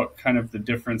talk about kind of the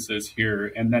differences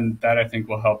here, and then that I think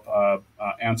will help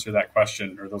answer that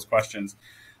question or those questions.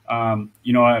 I'm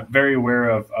very aware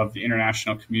of the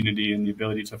international community and the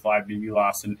ability to fly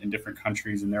BVLOS in different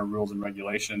countries and their rules and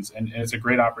regulations. And it's a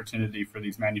great opportunity for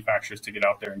these manufacturers to get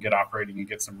out there and get operating and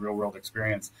get some real world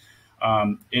experience.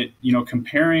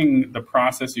 Comparing the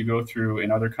process you go through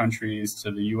in other countries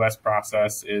to the U.S.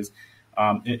 process is,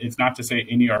 it's not to say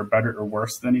any are better or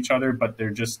worse than each other, but they're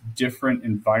just different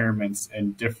environments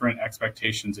and different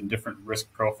expectations and different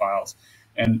risk profiles.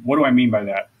 And what do I mean by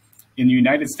that? In the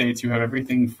United States, you have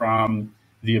everything from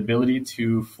the ability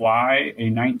to fly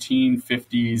a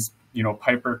 1950s,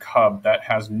 Piper Cub that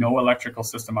has no electrical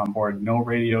system on board, no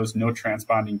radios, no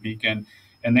transponding beacon,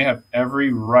 and they have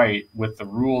every right with the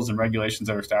rules and regulations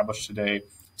that are established today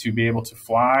to be able to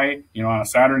fly, on a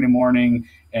Saturday morning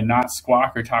and not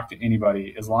squawk or talk to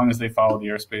anybody, as long as they follow the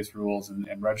airspace rules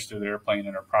and register the airplane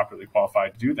and are properly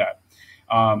qualified to do that.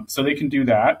 So they can do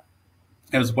that,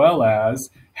 as well as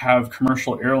have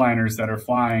commercial airliners that are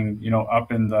flying,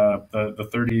 up in the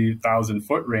 30,000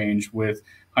 foot range with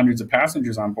hundreds of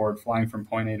passengers on board flying from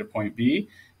point A to point B.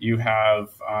 You have,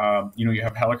 you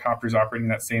have helicopters operating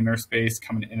that same airspace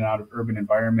coming in and out of urban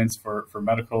environments for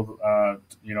medical,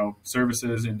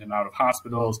 services in and out of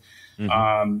hospitals,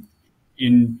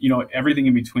 in, everything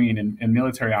in between, and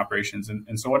military operations.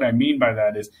 And so what I mean by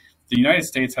that is the United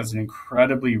States has an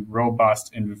incredibly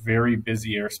robust and very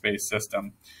busy airspace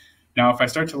system. Now, if I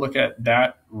start to look at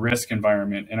that risk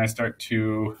environment and I start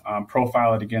to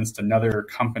profile it against another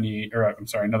country's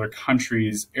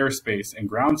airspace and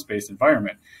ground space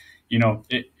environment,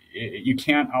 you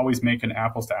can't always make an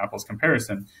apples to apples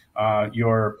comparison.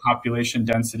 Your population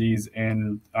densities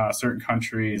in certain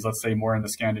countries, let's say more in the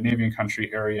Scandinavian country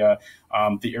area,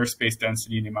 the airspace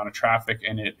density and the amount of traffic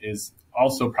in it is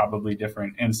also probably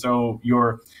different. And so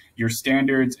your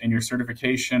standards and your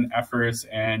certification efforts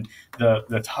and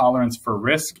the tolerance for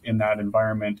risk in that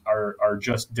environment are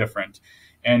just different.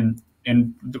 And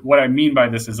what I mean by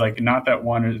this is, like, not that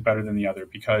one is better than the other,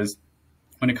 because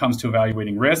when it comes to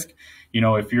evaluating risk,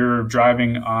 if you're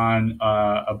driving on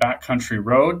a backcountry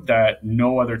road that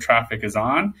no other traffic is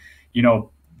on,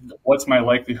 what's my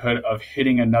likelihood of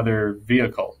hitting another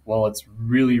vehicle? Well, it's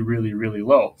really, really, really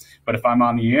low. But if I'm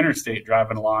on the interstate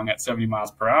driving along at 70 miles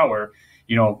per hour,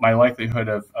 my likelihood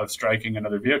of striking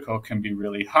another vehicle can be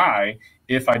really high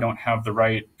if I don't have the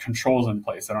right controls in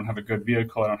place. I don't have a good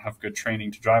vehicle. I don't have good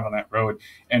training to drive on that road.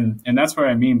 And that's what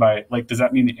I mean by, like, does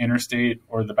that mean the interstate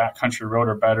or the backcountry road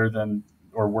are better than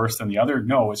or worse than the other?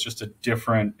 No, it's just a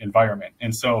different environment.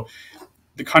 And so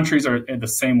the countries are the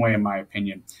same way, in my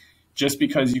opinion. Just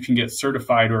because you can get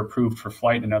certified or approved for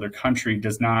flight in another country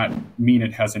does not mean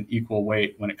it has an equal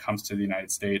weight when it comes to the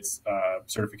United States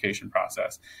certification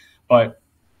process. But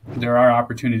there are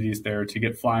opportunities there to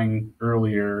get flying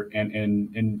earlier, and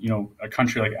in a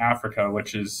country like Africa,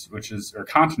 which is or a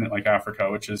continent like Africa,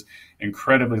 which is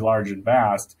incredibly large and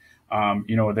vast. Their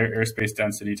airspace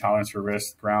density, tolerance for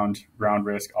risk, ground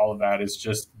risk, all of that is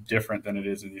just different than it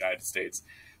is in the United States.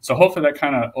 So hopefully that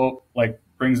kind of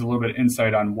brings a little bit of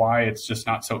insight on why it's just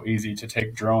not so easy to take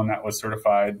a drone that was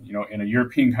certified, in a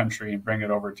European country and bring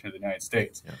it over to the United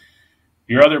States. Yeah.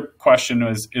 Your other question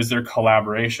was, is there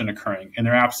collaboration occurring? And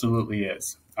there absolutely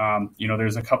is.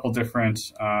 There's a couple different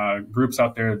groups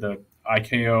out there, the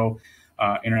ICAO,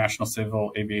 International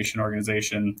Civil Aviation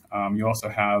Organization. You also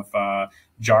have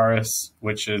JARIS,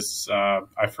 which is,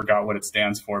 I forgot what it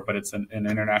stands for, but it's an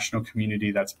international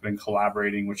community that's been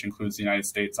collaborating, which includes the United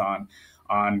States, on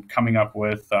coming up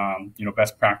with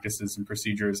best practices and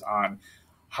procedures on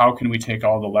how can we take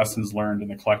all the lessons learned and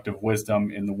the collective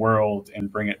wisdom in the world and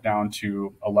bring it down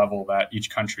to a level that each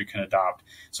country can adopt.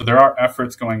 So there are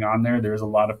efforts going on there. There's a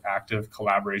lot of active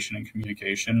collaboration and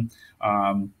communication.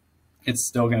 It's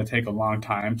still going to take a long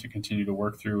time to continue to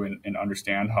work through and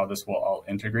understand how this will all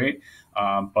integrate.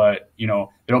 But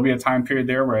there'll be a time period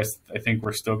there where I think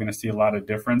we're still going to see a lot of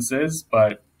differences,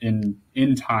 but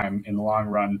in time, in the long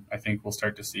run, I think we'll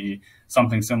start to see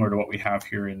something similar to what we have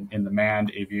here in the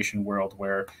manned aviation world,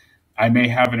 where I may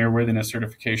have an airworthiness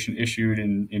certification issued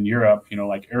in Europe,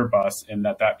 like Airbus, and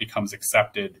that becomes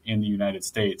accepted in the United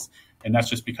States. And that's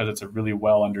just because it's a really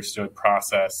well understood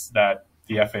process that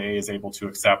the FAA is able to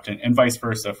accept, and vice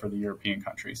versa for the European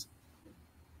countries.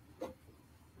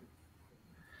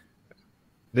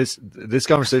 This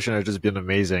conversation has just been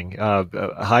amazing.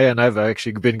 Haya and I have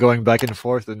actually been going back and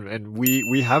forth, and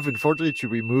we have unfortunately to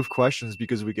remove questions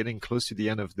because we're getting close to the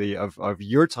end of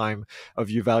your time, of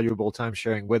your valuable time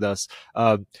sharing with us.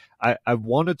 I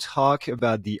want to talk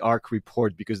about the ARC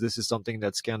report, because this is something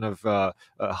that's kind of a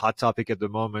hot topic at the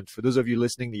moment. For those of you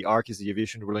listening, the ARC is the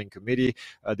Aviation Ruling Committee.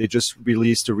 They just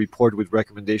released a report with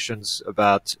recommendations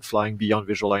about flying beyond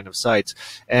visual line of sight.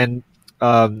 And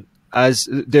as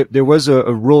there was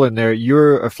a rule in there.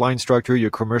 You're a flight instructor, you're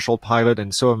a commercial pilot,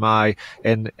 and so am I.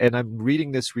 And I'm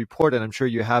reading this report, and I'm sure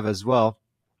you have as well,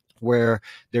 where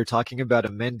they're talking about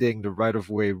amending the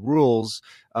right-of-way rules,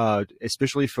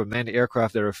 especially for manned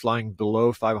aircraft that are flying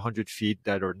below 500 feet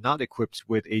that are not equipped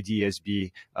with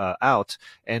ADS-B out.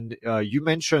 And you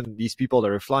mentioned these people that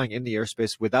are flying in the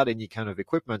airspace without any kind of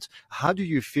equipment. How do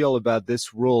you feel about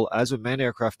this rule as a manned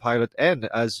aircraft pilot and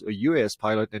as a UAS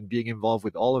pilot and being involved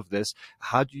with all of this?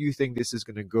 How do you think this is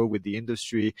going to go with the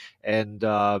industry? And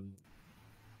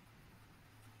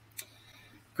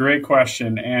great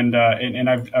question, and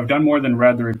I've done more than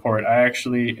read the report. I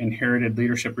actually inherited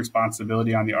leadership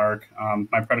responsibility on the ARC.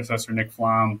 My predecessor, Nick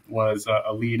Flom, was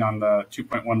a lead on the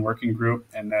 2.1 working group,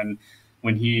 and then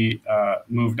when he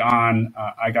moved on,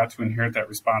 I got to inherit that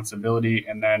responsibility.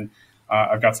 And then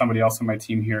I've got somebody else on my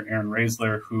team here, Aaron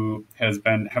Raisler, who has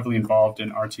been heavily involved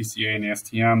in RTCA and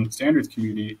ASTM standards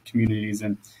communities,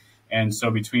 and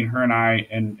so between her and I,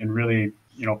 and really,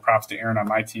 you know, props to Erin on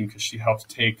my team because she helped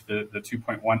take the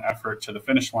 2.1 effort to the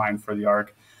finish line for the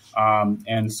ARC.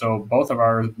 And so both of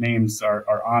our names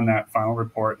are on that final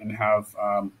report and have,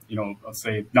 you know, let's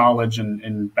say knowledge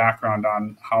and background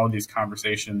on how these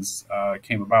conversations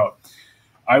came about.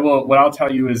 What I'll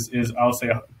tell you is I'll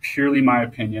say purely my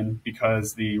opinion,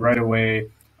 because the right-of-way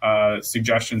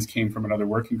suggestions came from another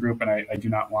working group, and I do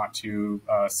not want to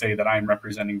say that I'm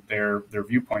representing their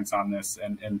viewpoints on this.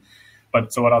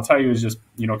 But so what I'll tell you is just,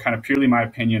 you know, kind of purely my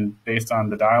opinion based on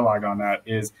the dialogue on that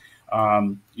is,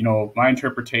 you know, my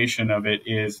interpretation of it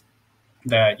is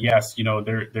that, yes, you know,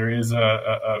 there is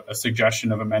a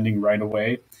suggestion of amending right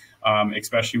away,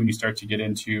 especially when you start to get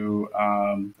into,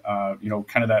 you know,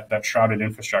 kind of that shrouded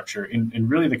infrastructure. And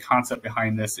really the concept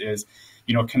behind this is,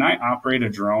 you know, can I operate a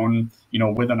drone, you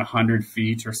know, within 100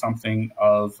 feet or something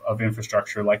of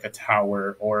infrastructure like a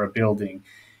tower or a building?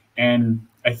 And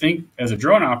I think as a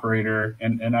drone operator,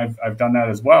 and I've done that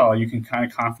as well, you can kind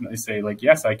of confidently say, like,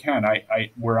 yes, I can.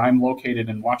 Where I'm located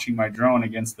and watching my drone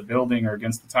against the building or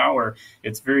against the tower,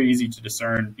 it's very easy to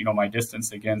discern, you know, my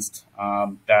distance against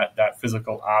that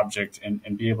physical object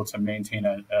and be able to maintain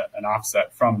an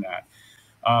offset from that.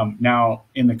 Now,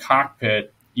 in the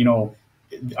cockpit, you know,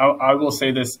 I will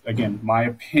say this again, my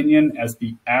opinion as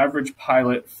the average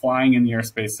pilot flying in the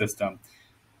airspace system.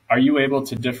 Are you able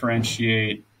to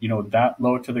differentiate, you know, that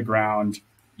low to the ground?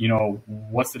 You know,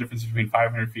 what's the difference between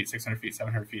 500 feet, 600 feet,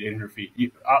 700 feet, 800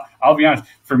 feet? I'll be honest.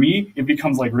 For me, it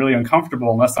becomes like really uncomfortable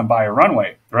unless I'm by a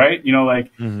runway, right? You know,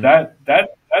 like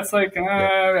that's like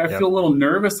I feel a little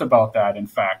nervous about that, in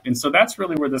fact. And so that's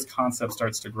really where this concept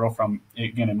starts to grow from.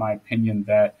 Again, in my opinion,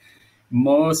 that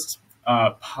most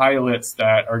pilots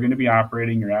that are going to be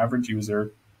operating your average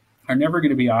user are never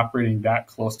going to be operating that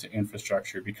close to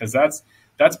infrastructure, because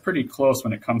that's pretty close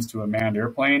when it comes to a manned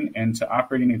airplane, and to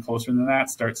operating any closer than that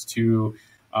starts to,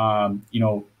 you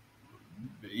know,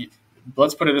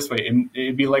 let's put it this way,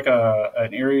 it'd be like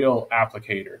an aerial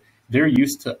applicator. They're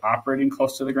used to operating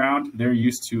close to the ground. They're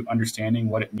used to understanding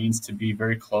what it means to be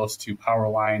very close to power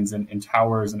lines and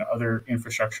towers and other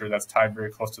infrastructure that's tied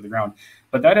very close to the ground.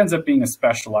 But that ends up being a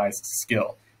specialized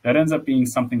skill. That ends up being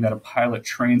something that a pilot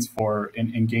trains for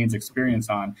and gains experience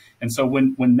on. And so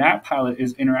when that pilot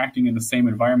is interacting in the same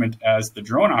environment as the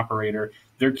drone operator,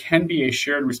 there can be a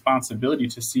shared responsibility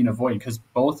to see and avoid, because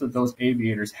both of those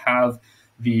aviators have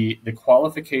the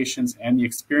qualifications and the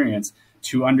experience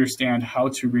to understand how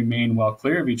to remain well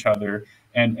clear of each other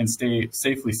and stay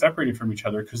safely separated from each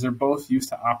other, because they're both used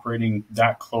to operating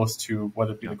that close to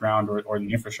whether it be the ground or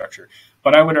the infrastructure.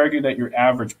 But I would argue that your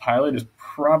average pilot is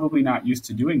probably not used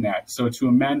to doing that. So to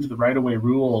amend the right-of-way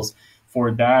rules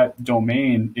for that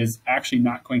domain is actually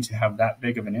not going to have that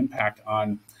big of an impact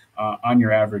on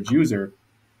your average user.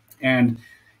 And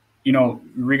you know,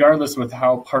 regardless with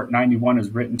how Part 91 is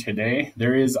written today,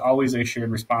 there is always a shared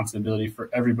responsibility for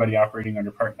everybody operating under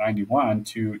Part 91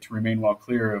 to remain well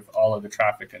clear of all of the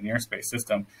traffic in the airspace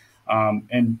system.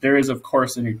 And there is, of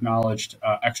course, an acknowledged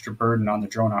extra burden on the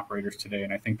drone operators today,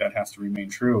 and I think that has to remain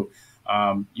true.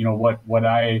 You know, what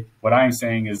I'm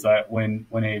saying is that when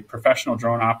a professional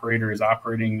drone operator is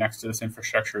operating next to this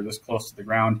infrastructure this close to the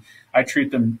ground, I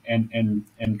treat them and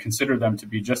consider them to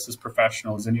be just as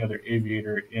professional as any other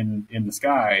aviator in the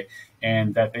sky,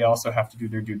 and that they also have to do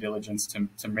their due diligence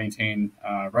to maintain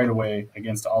right away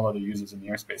against all other users in the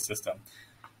airspace system.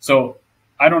 So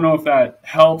I don't know if that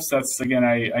helps. That's, again,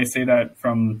 I say that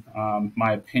from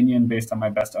my opinion based on my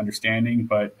best understanding.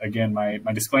 But again, my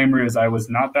disclaimer is I was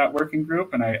not that working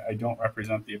group, and I don't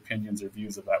represent the opinions or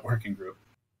views of that working group.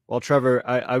 Well, Trevor,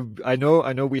 I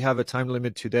know we have a time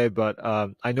limit today, but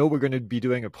I know we're going to be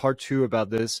doing a part 2 about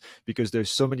this because there's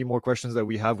so many more questions that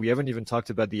we have. We haven't even talked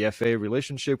about the FAA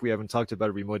relationship. We haven't talked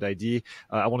about remote ID.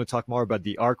 I want to talk more about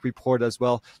the ARC report as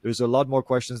well. There's a lot more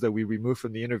questions that we removed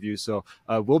from the interview. So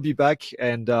we'll be back.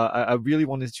 And I really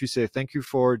wanted to say thank you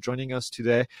for joining us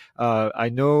today. I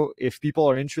know if people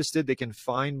are interested, they can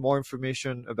find more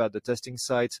information about the testing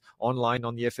sites online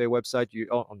on the FAA website.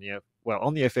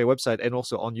 On the FAA website and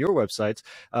also on your website.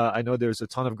 I know there's a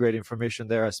ton of great information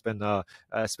there. I spent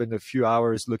a few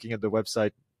hours looking at the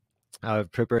website,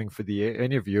 preparing for the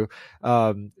interview.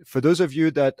 For those of you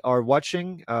that are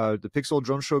watching, the PiXL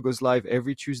Drone Show goes live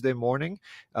every Tuesday morning.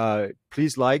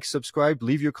 Please like, subscribe,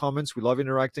 leave your comments. We love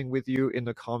interacting with you in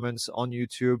the comments on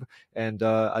YouTube. And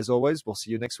as always, we'll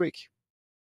see you next week.